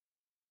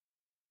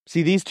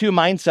 See, these two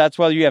mindsets,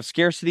 whether you have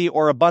scarcity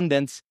or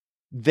abundance,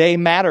 they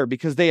matter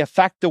because they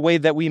affect the way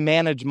that we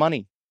manage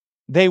money.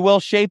 They will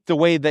shape the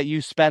way that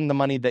you spend the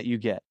money that you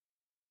get.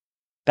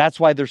 That's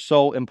why they're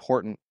so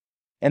important.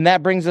 And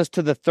that brings us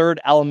to the third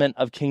element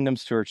of kingdom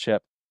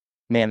stewardship,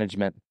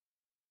 management.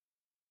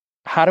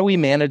 How do we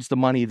manage the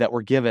money that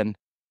we're given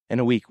in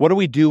a week? What do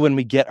we do when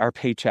we get our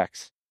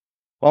paychecks?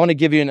 Well, I want to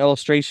give you an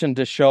illustration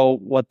to show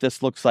what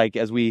this looks like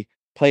as we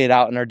play it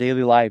out in our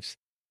daily lives.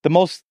 The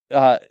most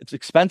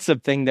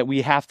expensive thing that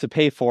we have to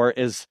pay for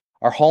is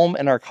our home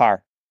and our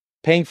car.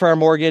 Paying for our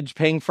mortgage,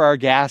 paying for our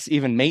gas,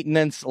 even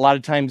maintenance. A lot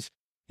of times,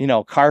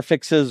 car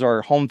fixes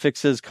or home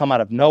fixes come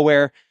out of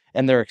nowhere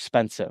and they're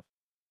expensive.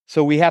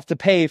 So we have to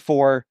pay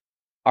for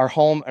our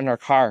home and our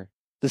car.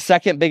 The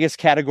second biggest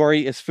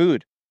category is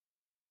food.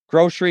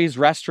 Groceries,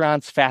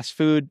 restaurants, fast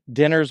food,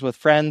 dinners with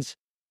friends.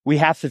 We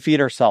have to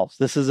feed ourselves.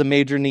 This is a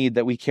major need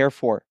that we care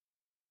for.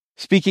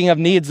 Speaking of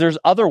needs, there's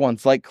other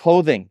ones like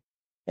clothing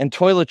and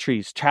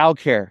toiletries,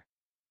 childcare,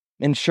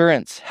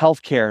 insurance,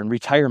 healthcare, and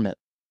retirement,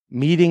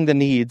 meeting the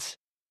needs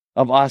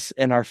of us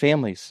and our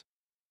families.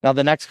 Now,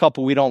 the next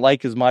couple we don't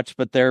like as much,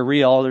 but they're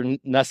real, they're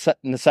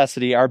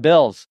necessity, our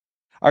bills,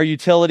 our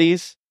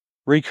utilities,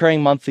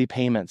 recurring monthly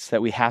payments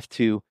that we have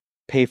to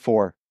pay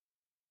for.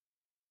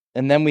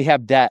 And then we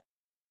have debt,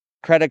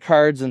 credit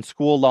cards and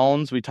school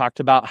loans. We talked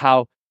about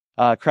how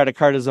Credit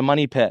card is a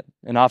money pit.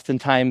 And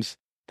oftentimes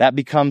that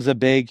becomes a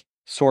big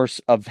source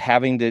of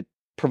having to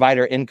provide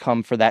our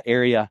income for that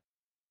area.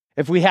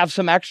 If we have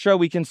some extra,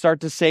 we can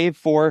start to save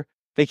for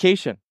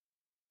vacation.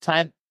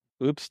 Time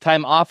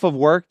off of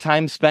work,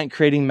 time spent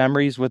creating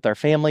memories with our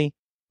family,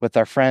 with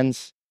our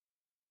friends.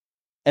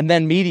 And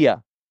then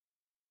media.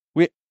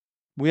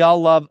 We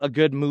all love a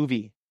good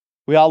movie.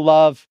 We all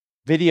love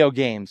video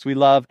games. We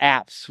love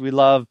apps. We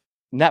love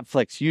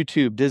Netflix,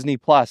 YouTube, Disney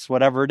Plus,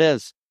 whatever it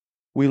is.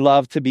 We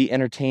love to be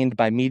entertained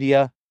by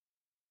media.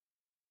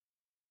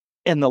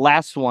 And the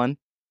last one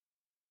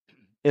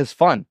is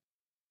fun.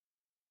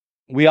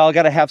 We all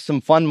got to have some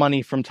fun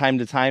money from time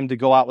to time to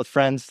go out with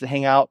friends, to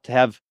hang out, to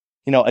have,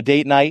 a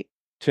date night,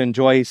 to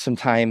enjoy some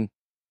time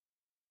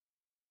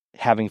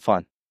having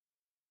fun.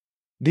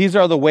 These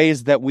are the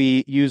ways that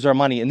we use our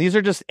money. And these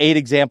are just 8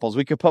 examples.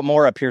 We could put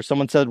more up here.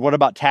 Someone said, what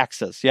about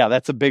taxes? Yeah,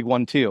 that's a big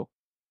one too.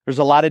 There's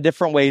a lot of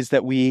different ways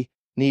that we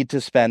need to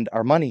spend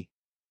our money.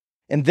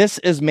 And this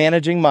is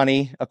managing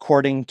money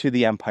according to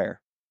the empire.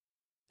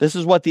 This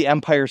is what the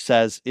empire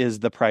says is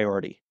the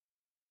priority.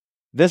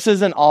 This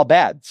isn't all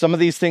bad. Some of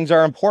these things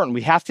are important.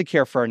 We have to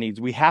care for our needs.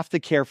 We have to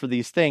care for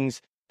these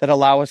things that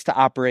allow us to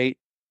operate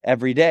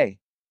every day.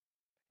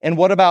 And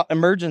what about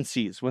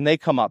emergencies when they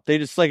come up? They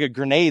just like a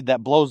grenade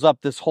that blows up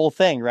this whole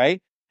thing,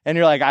 right? And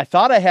you're like, I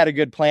thought I had a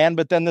good plan,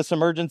 but then this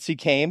emergency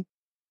came.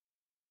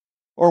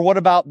 Or what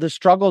about the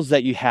struggles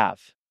that you have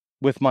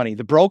with money,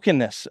 the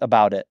brokenness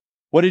about it?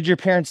 What did your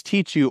parents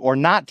teach you or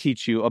not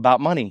teach you about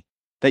money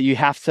that you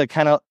have to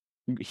kind of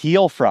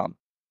heal from?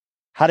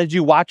 How did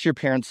you watch your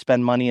parents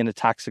spend money in a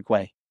toxic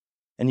way?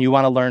 And you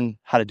want to learn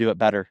how to do it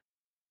better.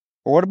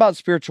 Or what about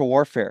spiritual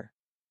warfare?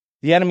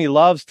 The enemy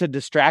loves to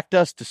distract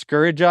us,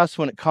 discourage us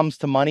when it comes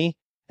to money.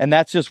 And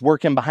that's just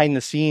working behind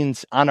the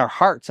scenes on our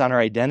hearts, on our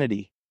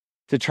identity,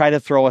 to try to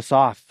throw us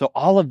off. So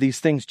all of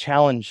these things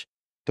challenge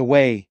the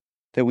way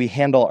that we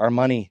handle our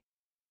money.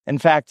 In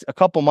fact, a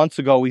couple months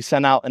ago, we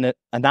sent out an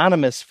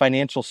anonymous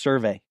financial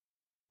survey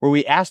where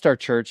we asked our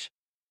church,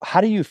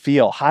 how do you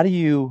feel? How do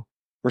you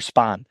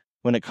respond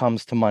when it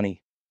comes to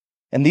money?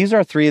 And these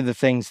are 3 of the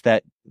things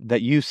that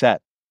you said.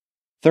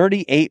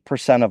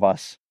 38% of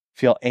us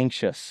feel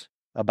anxious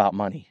about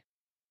money.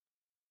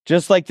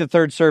 Just like the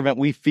third servant,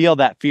 we feel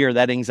that fear,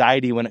 that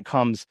anxiety when it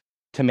comes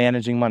to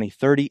managing money.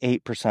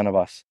 38% of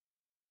us.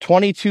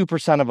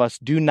 22% of us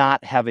do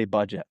not have a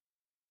budget.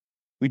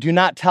 We do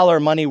not tell our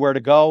money where to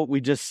go. We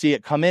just see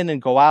it come in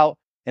and go out,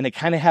 and it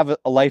kind of have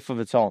a life of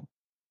its own.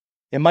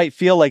 It might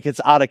feel like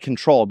it's out of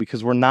control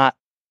because we're not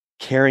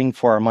caring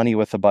for our money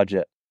with a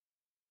budget.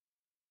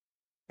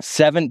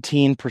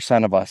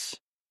 17% of us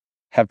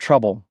have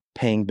trouble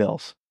paying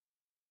bills.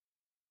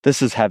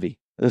 This is heavy.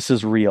 This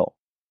is real.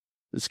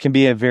 This can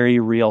be a very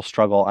real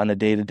struggle on a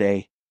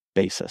day-to-day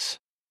basis.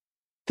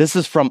 This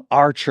is from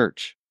our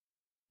church.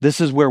 This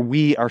is where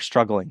we are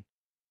struggling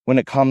when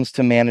it comes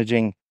to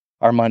managing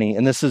our money,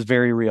 and this is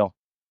very real.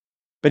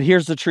 But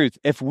here's the truth.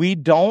 If we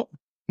don't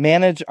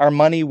manage our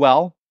money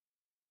well,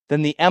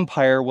 then the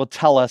empire will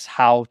tell us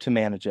how to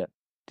manage it.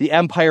 The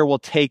empire will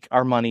take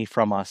our money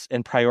from us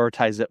and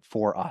prioritize it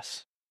for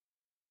us.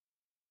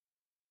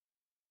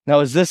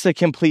 Now, is this a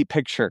complete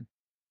picture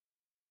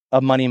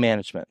of money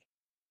management?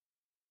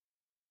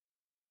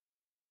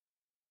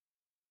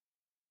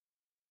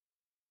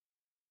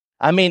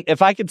 I mean,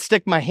 if I could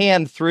stick my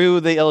hand through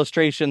the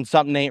illustration,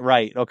 something ain't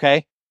right,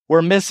 okay?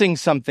 We're missing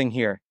something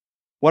here.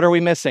 What are we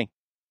missing?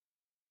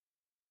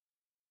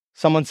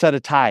 Someone said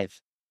a tithe.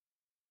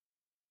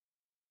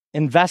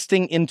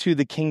 Investing into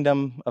the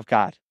kingdom of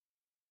God.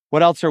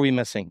 What else are we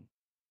missing?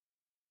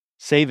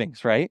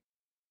 Savings, right?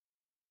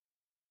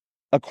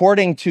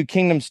 According to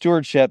kingdom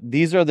stewardship,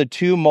 these are the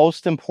 2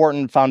 most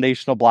important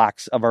foundational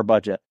blocks of our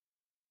budget.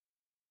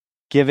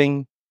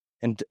 Giving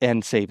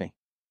and saving.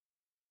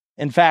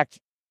 In fact,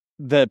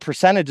 the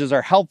percentages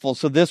are helpful.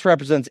 So this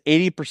represents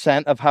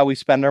 80% of how we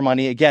spend our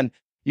money. Again,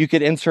 you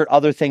could insert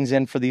other things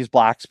in for these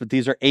blocks, but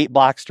these are 8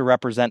 blocks to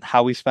represent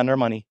how we spend our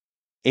money.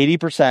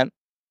 80%,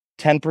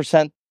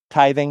 10%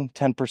 tithing,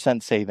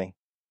 10% saving.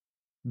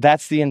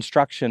 That's the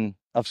instruction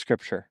of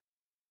Scripture.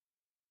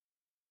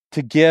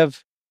 To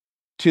give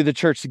to the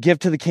church, to give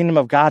to the kingdom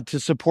of God, to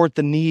support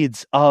the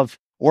needs of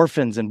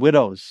orphans and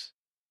widows,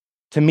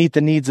 to meet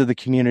the needs of the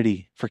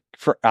community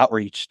for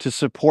outreach, to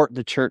support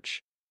the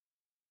church.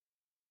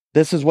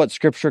 This is what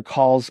Scripture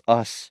calls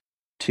us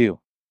to.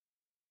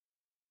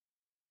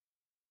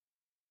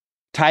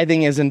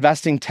 Tithing is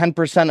investing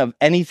 10% of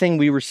anything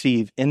we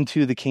receive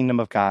into the kingdom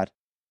of God.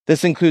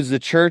 This includes the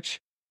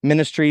church,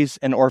 ministries,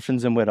 and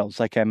orphans and widows,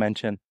 like I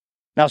mentioned.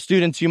 Now,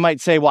 students, you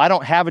might say, well, I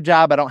don't have a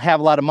job. I don't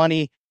have a lot of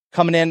money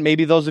coming in.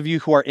 Maybe those of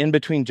you who are in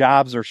between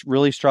jobs are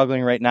really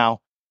struggling right now.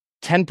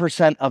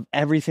 10% of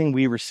everything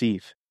we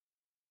receive.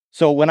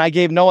 So when I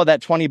gave Noah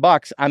that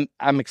 $20,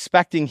 I'm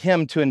expecting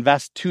him to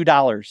invest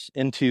 $2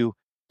 into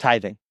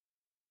tithing.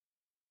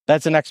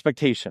 That's an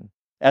expectation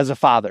as a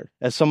father,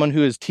 as someone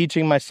who is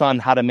teaching my son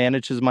how to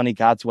manage his money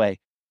God's way.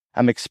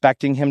 I'm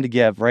expecting him to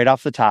give right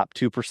off the top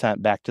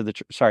 2% back to the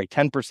church.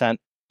 10%,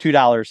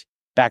 $2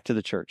 back to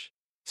the church.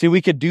 See,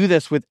 we could do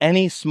this with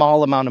any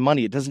small amount of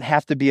money. It doesn't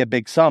have to be a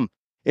big sum.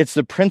 It's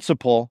the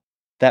principle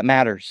that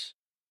matters.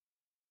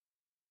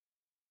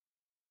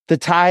 The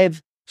tithe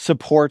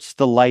supports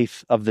the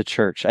life of the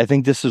church. I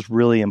think this is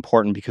really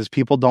important because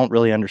people don't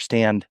really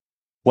understand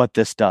what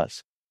this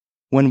does.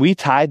 When we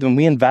tithe, when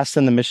we invest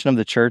in the mission of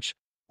the church,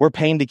 we're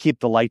paying to keep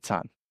the lights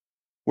on.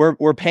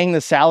 We're paying the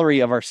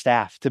salary of our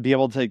staff to be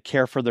able to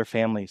care for their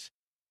families.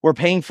 We're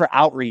paying for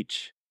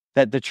outreach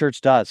that the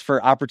church does,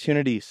 for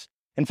opportunities.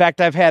 In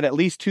fact, I've had at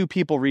least 2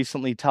 people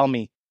recently tell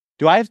me,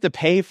 do I have to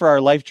pay for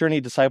our Life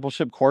Journey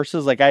discipleship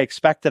courses? Like, I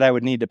expected I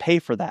would need to pay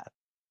for that.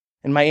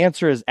 And my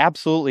answer is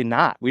absolutely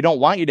not. We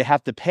don't want you to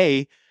have to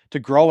pay to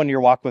grow in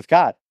your walk with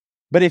God.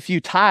 But if you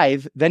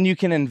tithe, then you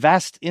can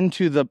invest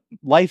into the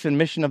life and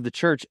mission of the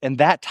church. And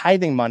that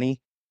tithing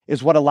money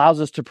is what allows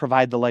us to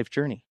provide the Life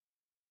Journey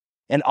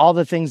and all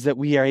the things that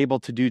we are able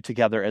to do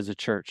together as a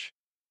church.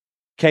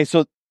 Okay,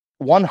 so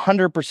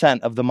 100%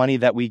 of the money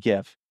that we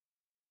give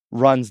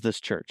runs this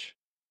church.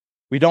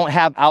 We don't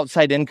have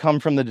outside income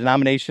from the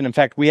denomination. In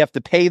fact, we have to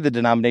pay the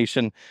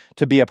denomination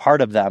to be a part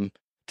of them,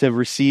 to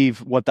receive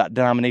what that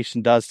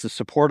denomination does to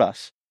support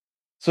us.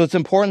 So it's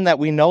important that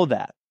we know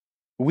that.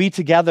 We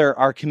together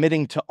are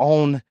committing to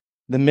own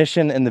the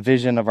mission and the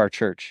vision of our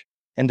church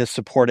and to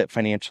support it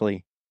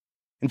financially.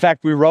 In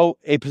fact, we wrote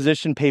a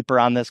position paper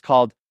on this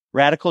called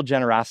Radical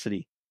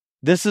Generosity.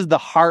 This is the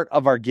heart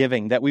of our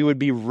giving, that we would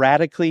be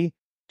radically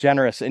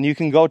generous. And you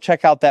can go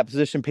check out that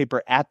position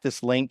paper at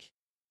this link.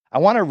 I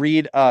want to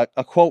read a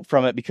quote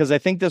from it because I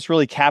think this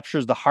really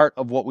captures the heart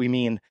of what we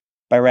mean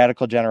by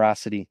radical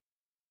generosity.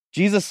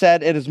 Jesus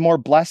said, "It is more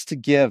blessed to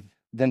give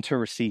than to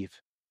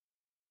receive."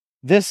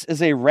 This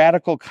is a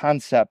radical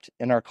concept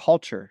in our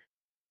culture.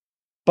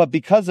 But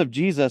because of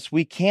Jesus,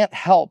 we can't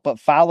help but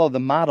follow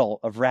the model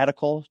of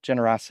radical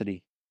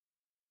generosity.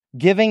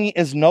 Giving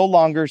is no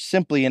longer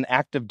simply an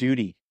act of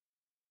duty.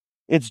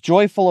 It's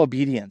joyful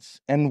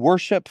obedience and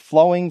worship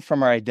flowing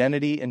from our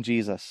identity in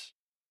Jesus.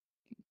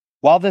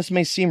 While this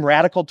may seem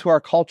radical to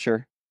our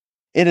culture,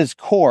 it is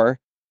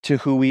core to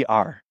who we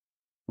are,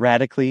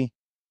 radically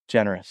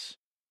generous.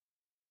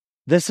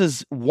 This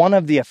is one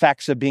of the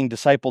effects of being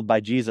discipled by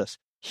Jesus.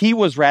 He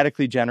was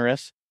radically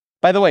generous.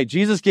 By the way,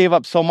 Jesus gave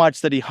up so much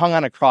that he hung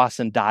on a cross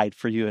and died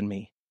for you and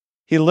me.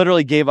 He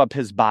literally gave up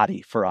his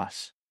body for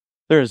us.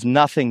 There is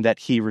nothing that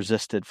he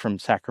resisted from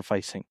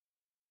sacrificing.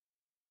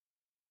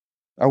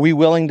 Are we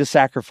willing to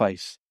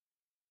sacrifice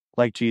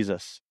like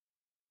Jesus?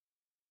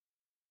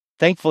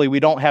 Thankfully, we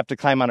don't have to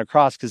climb on a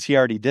cross because he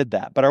already did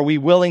that. But are we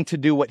willing to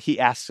do what he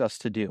asks us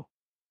to do?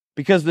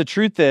 Because the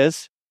truth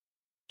is,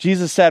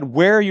 Jesus said,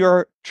 where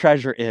your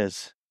treasure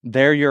is,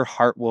 there your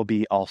heart will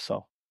be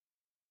also.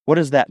 What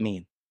does that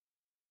mean?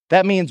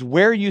 That means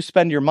where you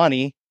spend your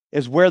money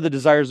is where the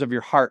desires of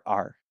your heart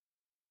are.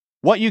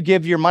 What you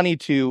give your money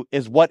to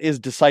is what is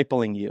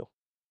discipling you.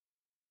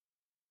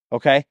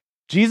 Okay?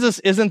 Jesus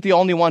isn't the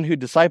only one who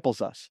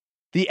disciples us.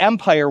 The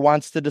empire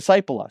wants to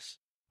disciple us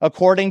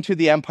according to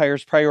the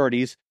empire's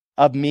priorities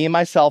of me,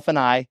 myself, and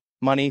I,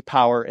 money,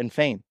 power, and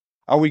fame.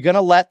 Are we going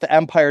to let the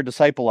empire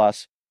disciple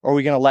us, or are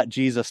we going to let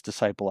Jesus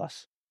disciple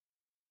us?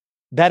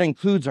 That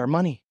includes our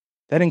money.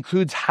 That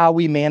includes how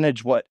we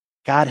manage what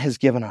God has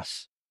given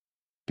us,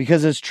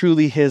 because it's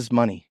truly his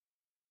money.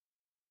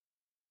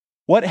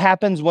 What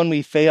happens when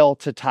we fail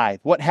to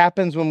tithe? What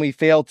happens when we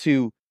fail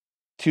to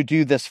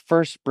do this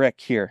first brick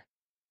here?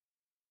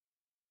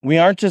 We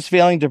aren't just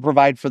failing to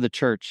provide for the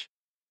church.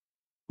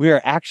 We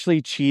are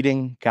actually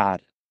cheating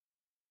God.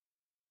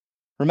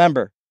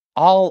 Remember,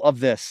 all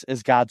of this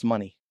is God's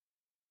money.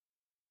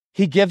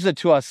 He gives it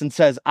to us and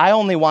says, I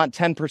only want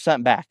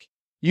 10% back.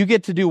 You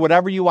get to do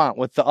whatever you want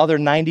with the other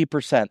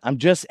 90%. I'm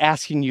just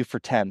asking you for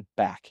 10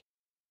 back.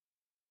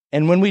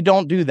 And when we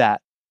don't do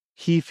that,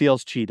 he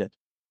feels cheated.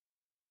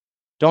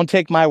 Don't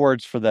take my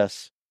words for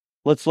this.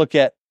 Let's look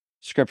at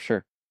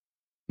scripture.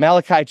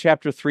 Malachi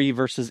chapter 3,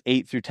 verses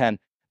 8 through 10.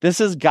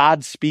 This is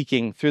God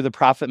speaking through the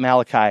prophet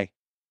Malachi.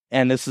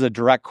 And this is a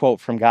direct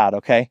quote from God,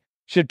 okay?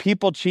 Should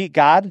people cheat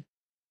God?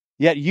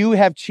 Yet you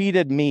have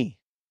cheated me.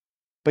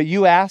 But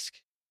you ask,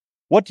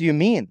 what do you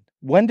mean?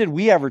 When did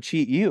we ever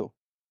cheat you?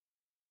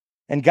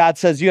 And God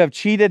says, you have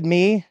cheated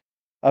me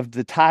of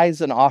the tithes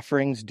and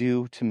offerings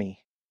due to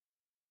me.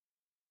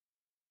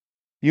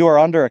 You are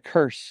under a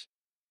curse,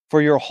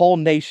 for your whole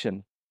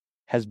nation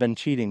has been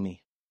cheating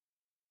me.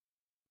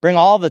 Bring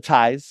all the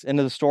tithes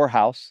into the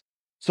storehouse,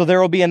 so there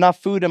will be enough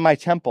food in my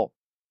temple.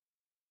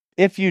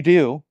 If you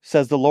do,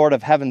 says the Lord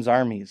of heaven's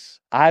armies,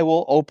 I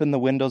will open the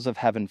windows of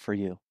heaven for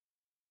you.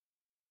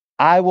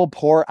 I will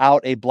pour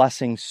out a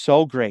blessing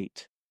so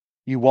great,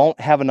 you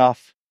won't have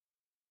enough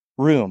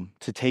room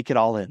to take it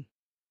all in.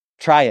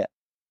 Try it.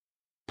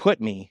 Put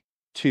me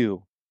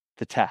to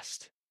the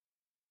test.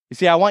 You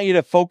see, I want you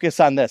to focus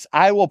on this.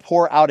 I will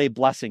pour out a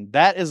blessing.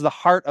 That is the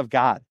heart of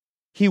God.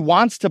 He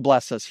wants to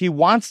bless us. He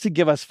wants to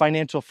give us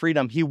financial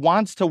freedom. He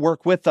wants to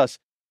work with us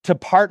to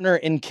partner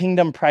in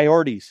kingdom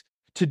priorities,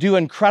 to do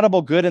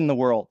incredible good in the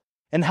world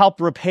and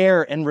help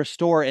repair and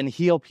restore and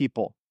heal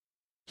people.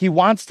 He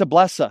wants to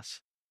bless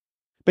us.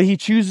 But he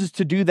chooses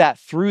to do that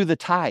through the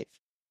tithe.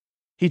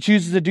 He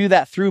chooses to do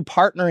that through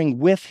partnering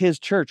with his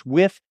church,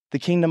 with the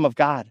kingdom of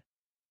God.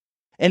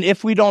 And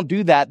if we don't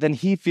do that, then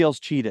he feels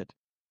cheated.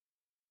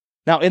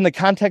 Now, in the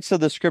context of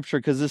the scripture,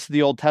 because this is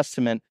the Old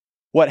Testament,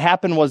 what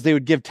happened was they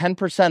would give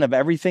 10% of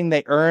everything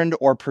they earned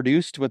or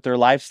produced with their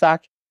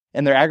livestock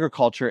and their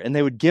agriculture, and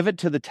they would give it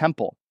to the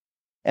temple.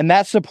 And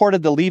that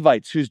supported the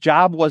Levites, whose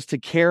job was to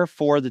care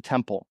for the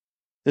temple.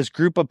 This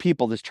group of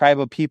people, this tribe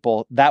of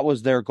people, that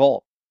was their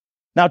goal.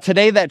 Now,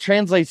 today that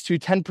translates to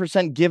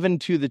 10% given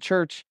to the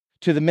church,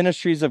 to the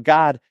ministries of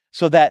God,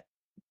 so that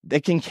they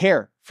can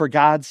care for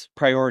God's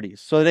priorities,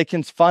 so that they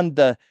can fund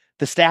the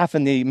staff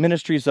and the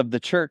ministries of the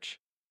church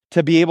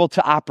to be able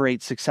to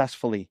operate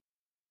successfully.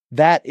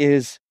 That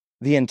is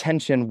the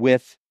intention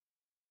with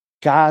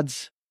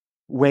God's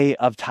way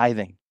of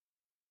tithing.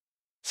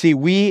 See,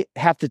 we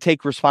have to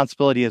take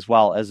responsibility as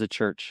well as a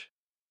church,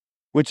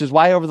 which is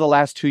why over the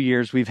last 2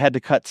 years, we've had to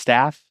cut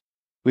staff.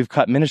 We've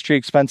cut ministry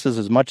expenses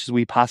as much as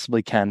we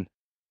possibly can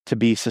to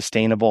be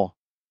sustainable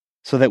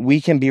so that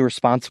we can be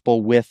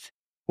responsible with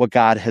what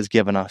God has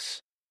given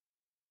us.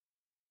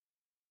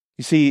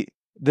 You see,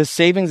 this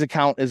savings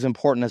account is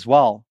important as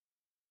well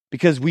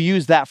because we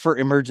use that for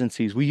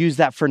emergencies. We use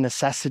that for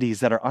necessities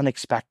that are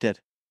unexpected.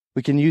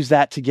 We can use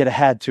that to get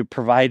ahead, to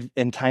provide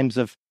in times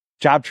of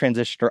job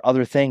transition or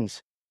other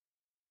things.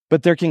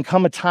 But there can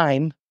come a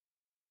time,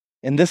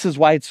 and this is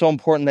why it's so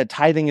important that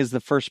tithing is the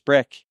first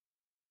brick,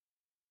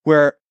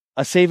 where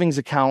a savings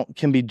account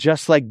can be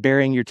just like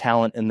burying your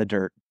talent in the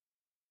dirt.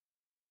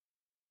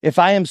 If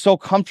I am so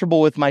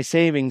comfortable with my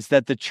savings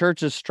that the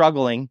church is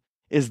struggling,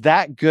 is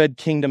that good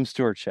kingdom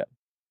stewardship?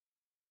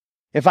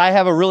 If I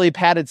have a really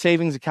padded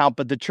savings account,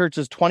 but the church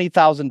is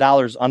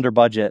 $20,000 under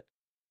budget,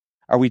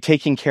 are we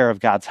taking care of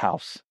God's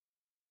house?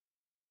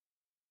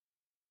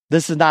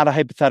 This is not a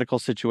hypothetical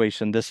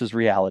situation. This is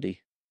reality.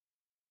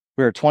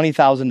 We are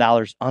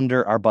 $20,000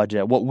 under our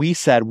budget, what we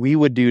said we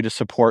would do to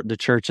support the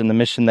church and the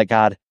mission that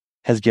God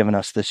has given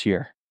us this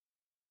year.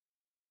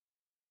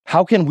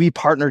 How can we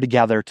partner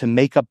together to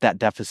make up that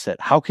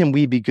deficit? How can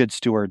we be good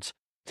stewards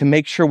to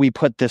make sure we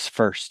put this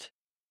first,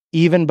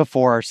 even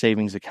before our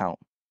savings account?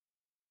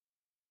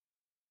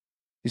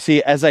 You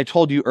see, as I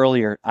told you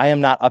earlier, I am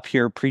not up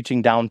here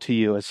preaching down to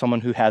you as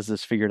someone who has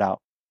this figured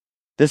out.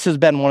 This has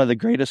been one of the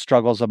greatest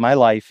struggles of my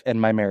life and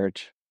my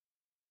marriage.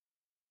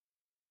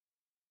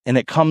 And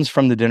it comes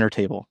from the dinner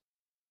table.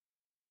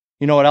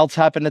 You know what else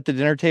happened at the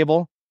dinner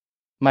table?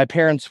 My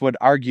parents would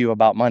argue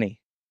about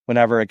money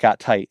whenever it got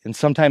tight. And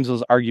sometimes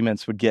those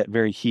arguments would get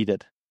very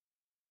heated.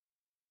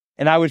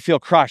 And I would feel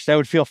crushed. I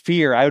would feel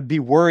fear. I would be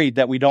worried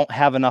that we don't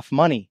have enough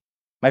money.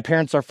 My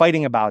parents are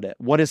fighting about it.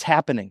 What is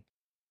happening?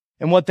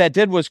 And what that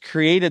did was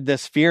created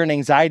this fear and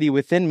anxiety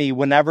within me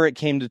whenever it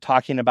came to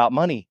talking about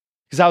money,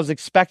 because I was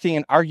expecting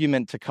an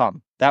argument to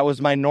come. That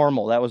was my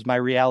normal. That was my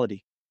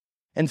reality.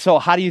 And so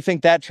how do you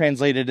think that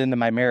translated into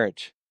my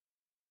marriage?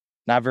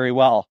 Not very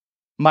well.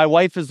 My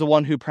wife is the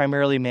one who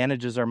primarily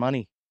manages our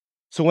money.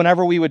 So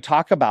whenever we would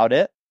talk about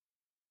it,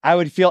 I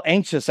would feel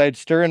anxious. I'd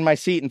stir in my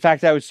seat. In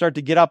fact, I would start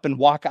to get up and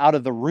walk out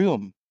of the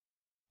room.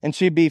 And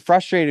she'd be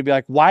frustrated, be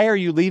like, why are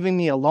you leaving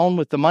me alone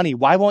with the money?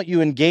 Why won't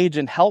you engage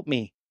and help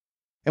me?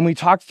 And we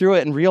talked through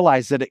it and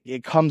realized that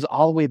it comes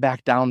all the way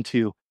back down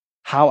to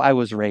how I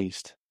was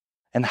raised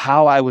and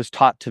how I was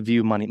taught to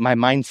view money, my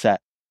mindset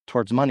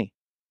towards money.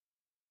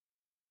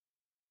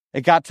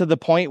 It got to the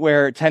point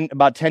where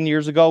about 10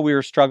 years ago, we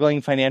were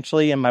struggling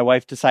financially and my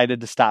wife decided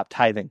to stop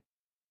tithing.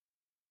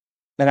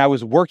 And I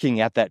was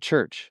working at that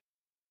church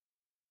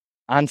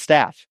on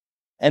staff.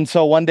 And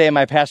so one day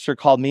my pastor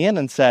called me in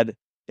and said,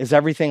 is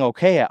everything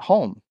okay at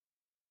home?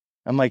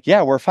 I'm like,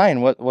 yeah, we're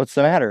fine. What's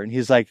the matter? And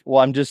he's like, well,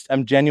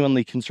 I'm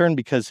genuinely concerned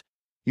because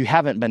you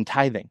haven't been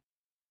tithing.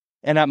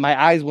 And my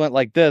eyes went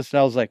like this. And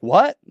I was like,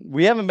 what?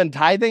 We haven't been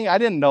tithing? I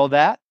didn't know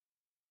that.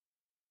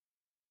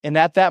 And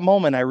at that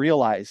moment, I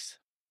realized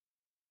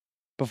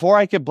before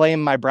I could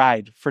blame my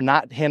bride for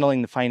not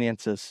handling the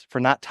finances, for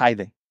not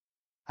tithing,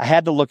 I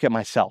had to look at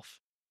myself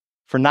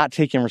for not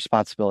taking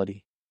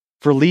responsibility,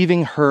 for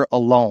leaving her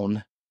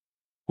alone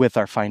with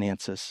our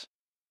finances.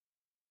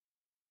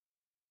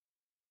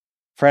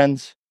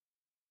 Friends,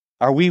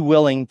 are we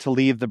willing to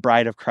leave the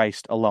bride of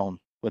Christ alone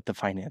with the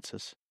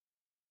finances?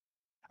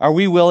 Are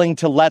we willing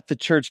to let the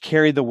church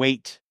carry the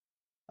weight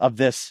of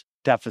this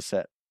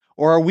deficit?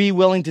 Or are we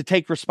willing to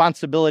take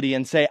responsibility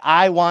and say,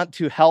 I want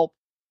to help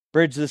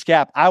bridge this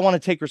gap. I want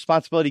to take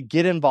responsibility,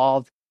 get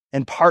involved,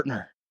 and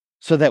partner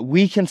so that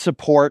we can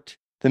support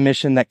the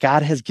mission that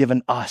God has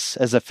given us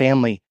as a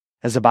family,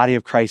 as a body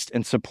of Christ,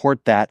 and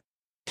support that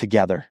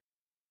together.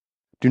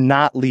 Do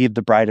not leave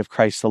the bride of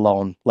Christ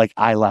alone like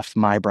I left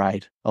my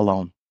bride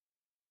alone.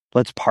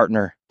 Let's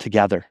partner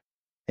together.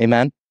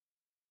 Amen?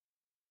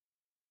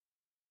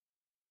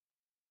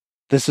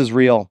 This is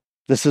real.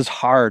 This is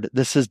hard.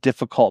 This is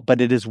difficult, but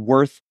it is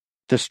worth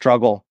the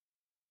struggle.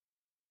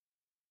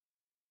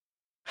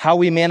 How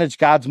we manage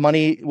God's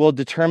money will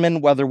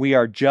determine whether we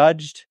are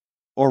judged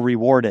or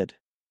rewarded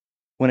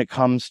when it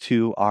comes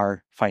to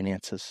our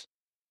finances.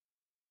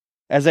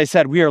 As I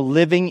said, we are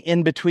living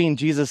in between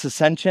Jesus'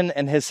 ascension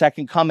and his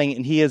second coming,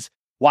 and he is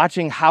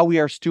watching how we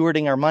are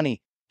stewarding our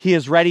money. He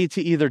is ready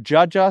to either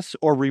judge us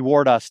or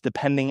reward us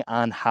depending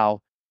on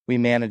how we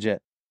manage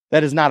it.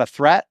 That is not a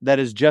threat. That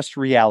is just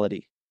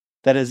reality.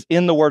 That is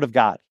in the Word of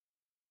God.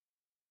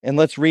 And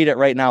let's read it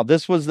right now.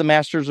 This was the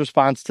master's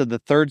response to the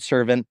third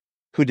servant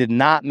who did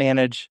not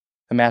manage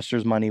the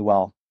master's money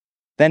well.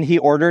 Then he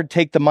ordered,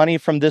 take the money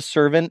from this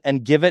servant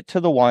and give it to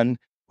the one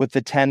with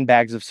the 10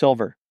 bags of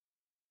silver.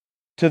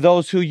 To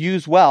those who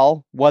use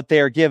well what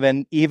they are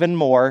given, even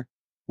more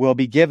will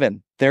be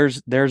given.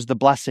 There's the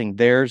blessing.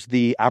 There's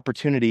the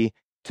opportunity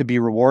to be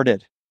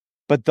rewarded.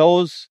 But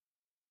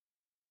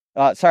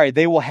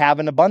they will have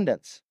an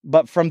abundance.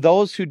 But from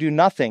those who do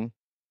nothing,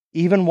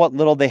 even what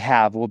little they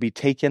have will be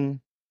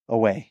taken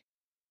away.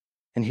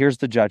 And here's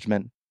the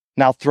judgment.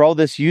 Now throw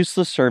this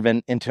useless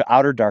servant into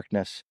outer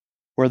darkness,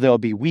 where there will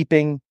be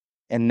weeping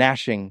and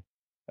gnashing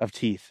of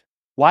teeth.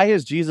 Why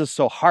is Jesus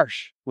so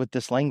harsh with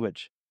this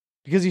language?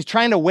 Because he's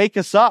trying to wake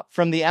us up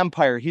from the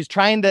empire. He's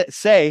trying to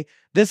say,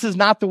 this is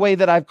not the way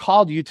that I've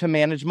called you to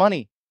manage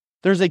money.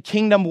 There's a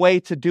kingdom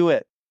way to do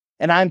it.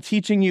 And I'm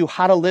teaching you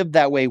how to live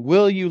that way.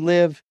 Will you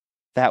live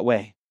that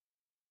way?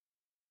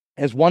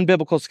 As one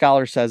biblical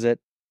scholar says it,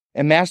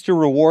 a master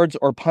rewards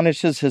or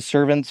punishes his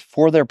servants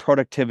for their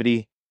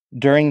productivity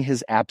during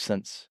his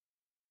absence.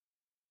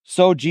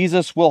 So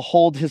Jesus will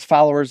hold his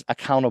followers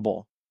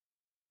accountable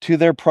to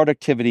their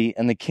productivity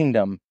in the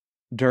kingdom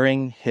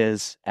during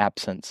his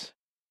absence.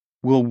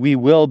 We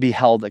will be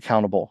held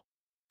accountable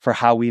for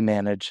how we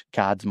manage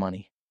God's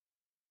money.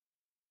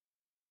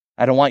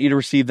 I don't want you to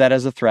receive that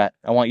as a threat.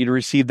 I want you to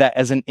receive that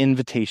as an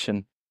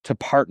invitation to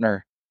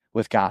partner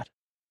with God.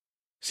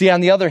 See, on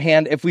the other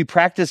hand, if we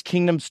practice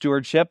kingdom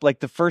stewardship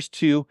like the first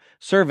two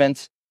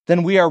servants,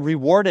 then we are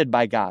rewarded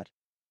by God.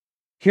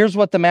 Here's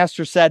what the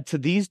master said to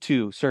these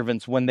two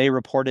servants when they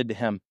reported to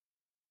him.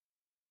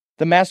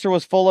 The master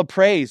was full of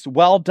praise.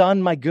 Well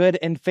done, my good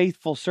and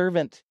faithful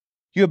servant.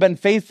 You have been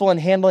faithful in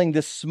handling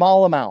this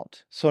small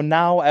amount, so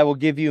now I will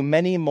give you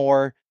many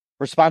more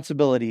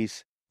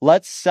responsibilities.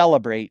 Let's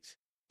celebrate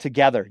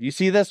together. You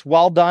see this?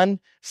 Well done,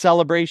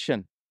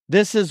 celebration.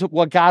 This is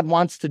what God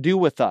wants to do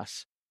with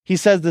us. He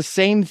says the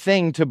same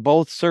thing to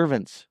both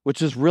servants,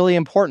 which is really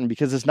important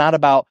because it's not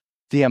about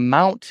the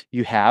amount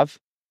you have,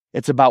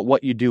 it's about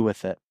what you do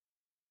with it.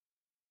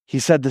 He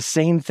said the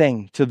same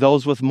thing to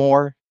those with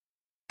more,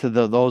 to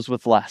those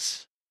with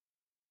less,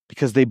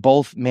 because they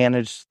both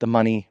managed the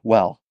money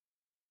well.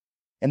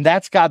 And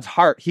that's God's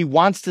heart. He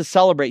wants to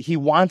celebrate. He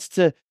wants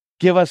to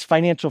give us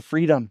financial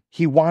freedom.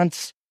 He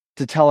wants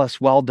to tell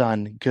us, well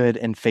done, good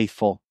and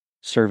faithful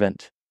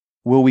servant.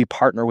 Will we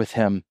partner with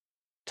him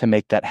to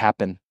make that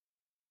happen?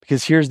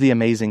 Because here's the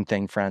amazing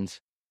thing,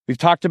 friends. We've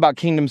talked about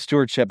kingdom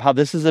stewardship, how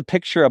this is a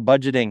picture of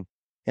budgeting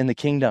in the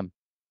kingdom.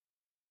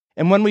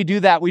 And when we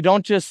do that, we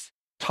don't just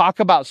talk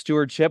about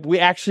stewardship, we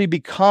actually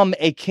become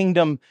a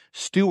kingdom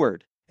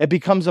steward. It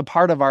becomes a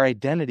part of our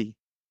identity.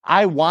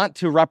 I want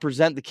to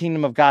represent the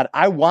kingdom of God.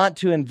 I want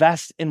to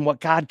invest in what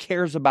God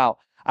cares about.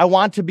 I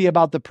want to be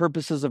about the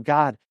purposes of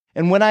God.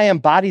 And when I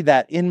embody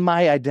that in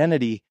my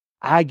identity,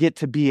 I get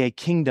to be a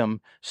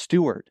kingdom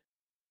steward.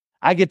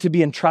 I get to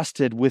be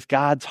entrusted with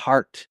God's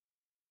heart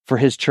for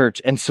his church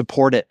and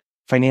support it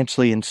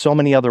financially in so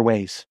many other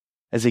ways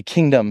as a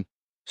kingdom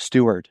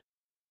steward.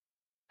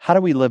 How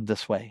do we live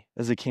this way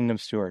as a kingdom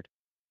steward?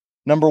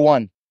 Number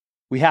one,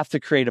 we have to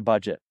create a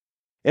budget.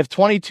 If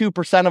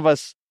 22% of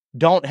us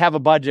don't have a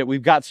budget,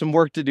 we've got some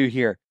work to do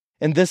here.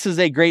 And this is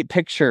a great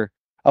picture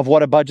of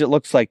what a budget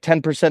looks like.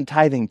 10%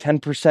 tithing,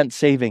 10%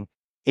 saving,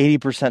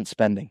 80%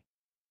 spending.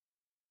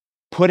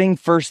 Putting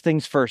first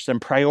things first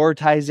and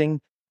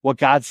prioritizing what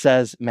God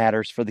says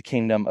matters for the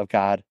kingdom of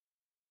God.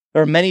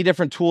 There are many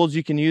different tools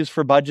you can use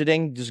for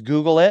budgeting. Just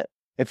Google it.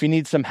 If you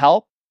need some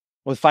help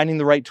with finding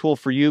the right tool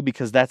for you,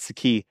 because that's the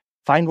key.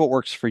 Find what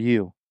works for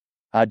you.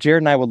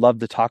 Jared and I would love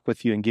to talk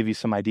with you and give you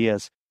some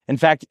ideas. In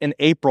fact, in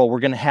April, we're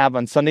going to have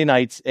on Sunday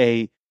nights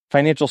a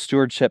financial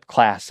stewardship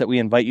class that we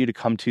invite you to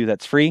come to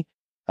that's free.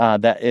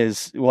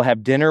 We'll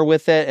have dinner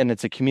with it, and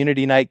it's a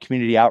community night,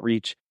 community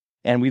outreach,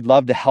 and we'd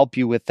love to help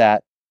you with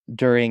that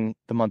during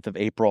the month of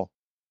April.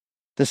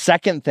 The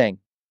second thing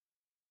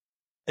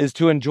is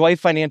to enjoy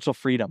financial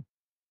freedom.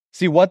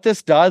 See, what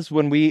this does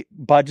when we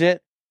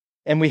budget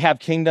and we have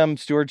kingdom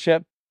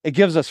stewardship, it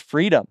gives us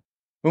freedom.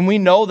 When we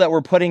know that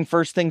we're putting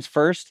first things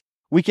first,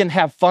 we can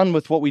have fun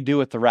with what we do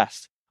with the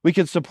rest. We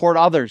can support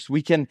others.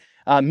 We can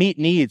meet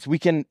needs. We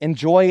can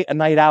enjoy a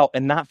night out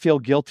and not feel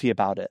guilty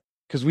about it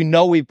because we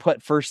know we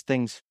put first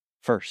things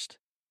first.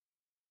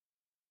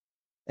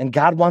 And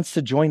God wants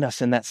to join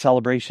us in that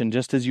celebration,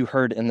 just as you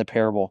heard in the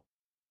parable.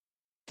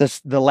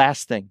 The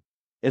last thing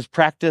is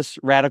practice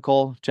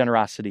radical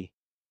generosity.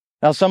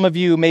 Now, some of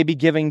you may be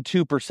giving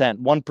 2%,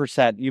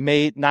 1%. You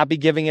may not be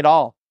giving it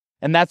all,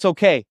 and that's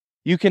okay.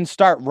 You can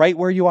start right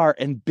where you are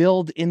and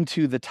build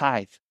into the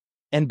tithe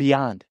and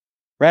beyond.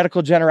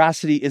 Radical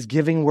generosity is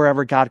giving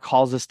wherever God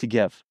calls us to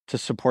give to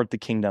support the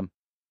kingdom.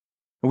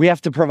 We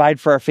have to provide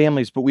for our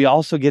families, but we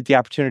also get the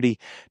opportunity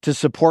to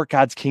support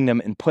God's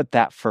kingdom and put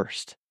that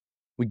first.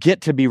 We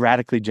get to be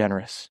radically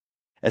generous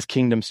as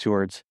kingdom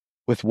stewards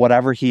with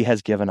whatever he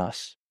has given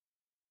us.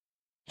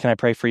 Can I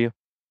pray for you?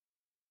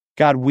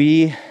 God,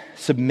 we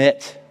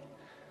submit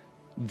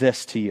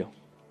this to you.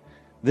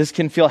 This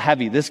can feel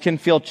heavy. This can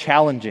feel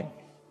challenging.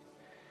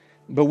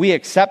 But we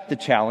accept the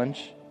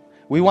challenge.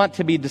 We want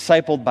to be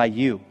discipled by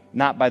you,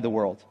 not by the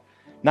world,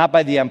 not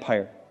by the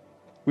empire.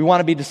 We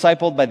want to be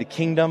discipled by the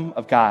kingdom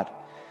of God.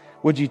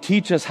 Would you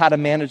teach us how to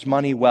manage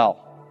money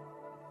well?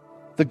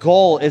 The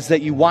goal is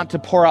that you want to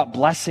pour out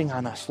blessing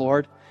on us,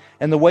 Lord.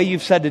 And the way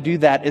you've said to do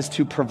that is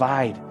to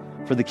provide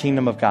for the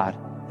kingdom of God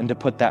and to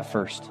put that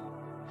first.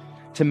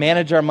 To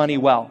manage our money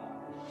well,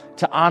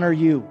 to honor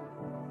you,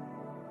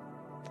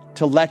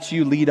 to let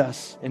you lead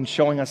us in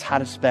showing us how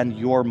to spend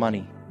your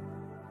money.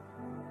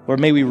 Lord,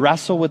 may we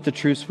wrestle with the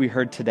truths we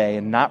heard today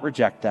and not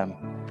reject them,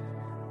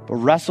 but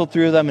wrestle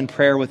through them in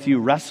prayer with you,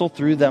 wrestle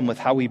through them with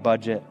how we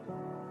budget.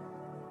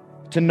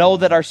 To know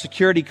that our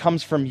security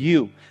comes from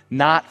you,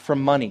 not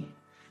from money,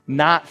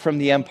 not from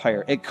the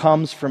empire. It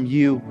comes from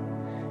you.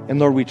 And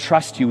Lord, we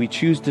trust you. We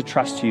choose to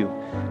trust you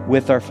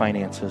with our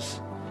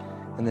finances.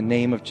 In the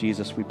name of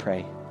Jesus, we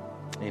pray.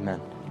 Amen.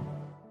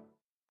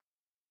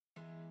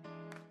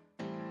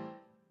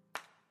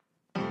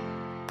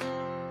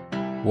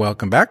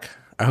 Welcome back.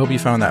 I hope you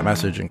found that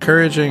message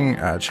encouraging,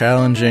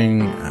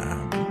 challenging,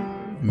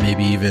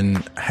 maybe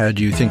even had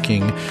you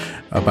thinking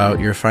about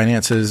your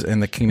finances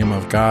and the kingdom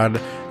of God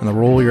and the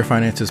role your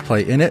finances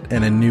play in it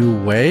in a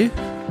new way.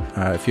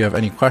 If you have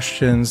any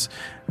questions,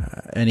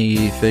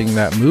 anything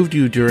that moved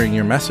you during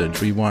your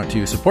message, we want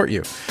to support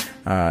you,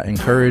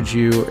 encourage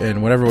you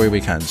in whatever way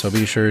we can. So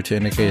be sure to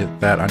indicate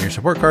that on your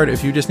support card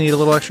if you just need a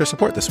little extra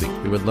support this week.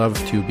 We would love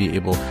to be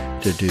able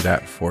to do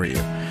that for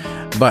you.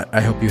 But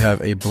I hope you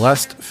have a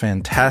blessed,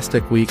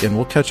 fantastic week, and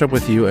we'll catch up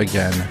with you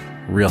again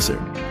real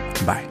soon.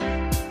 Bye.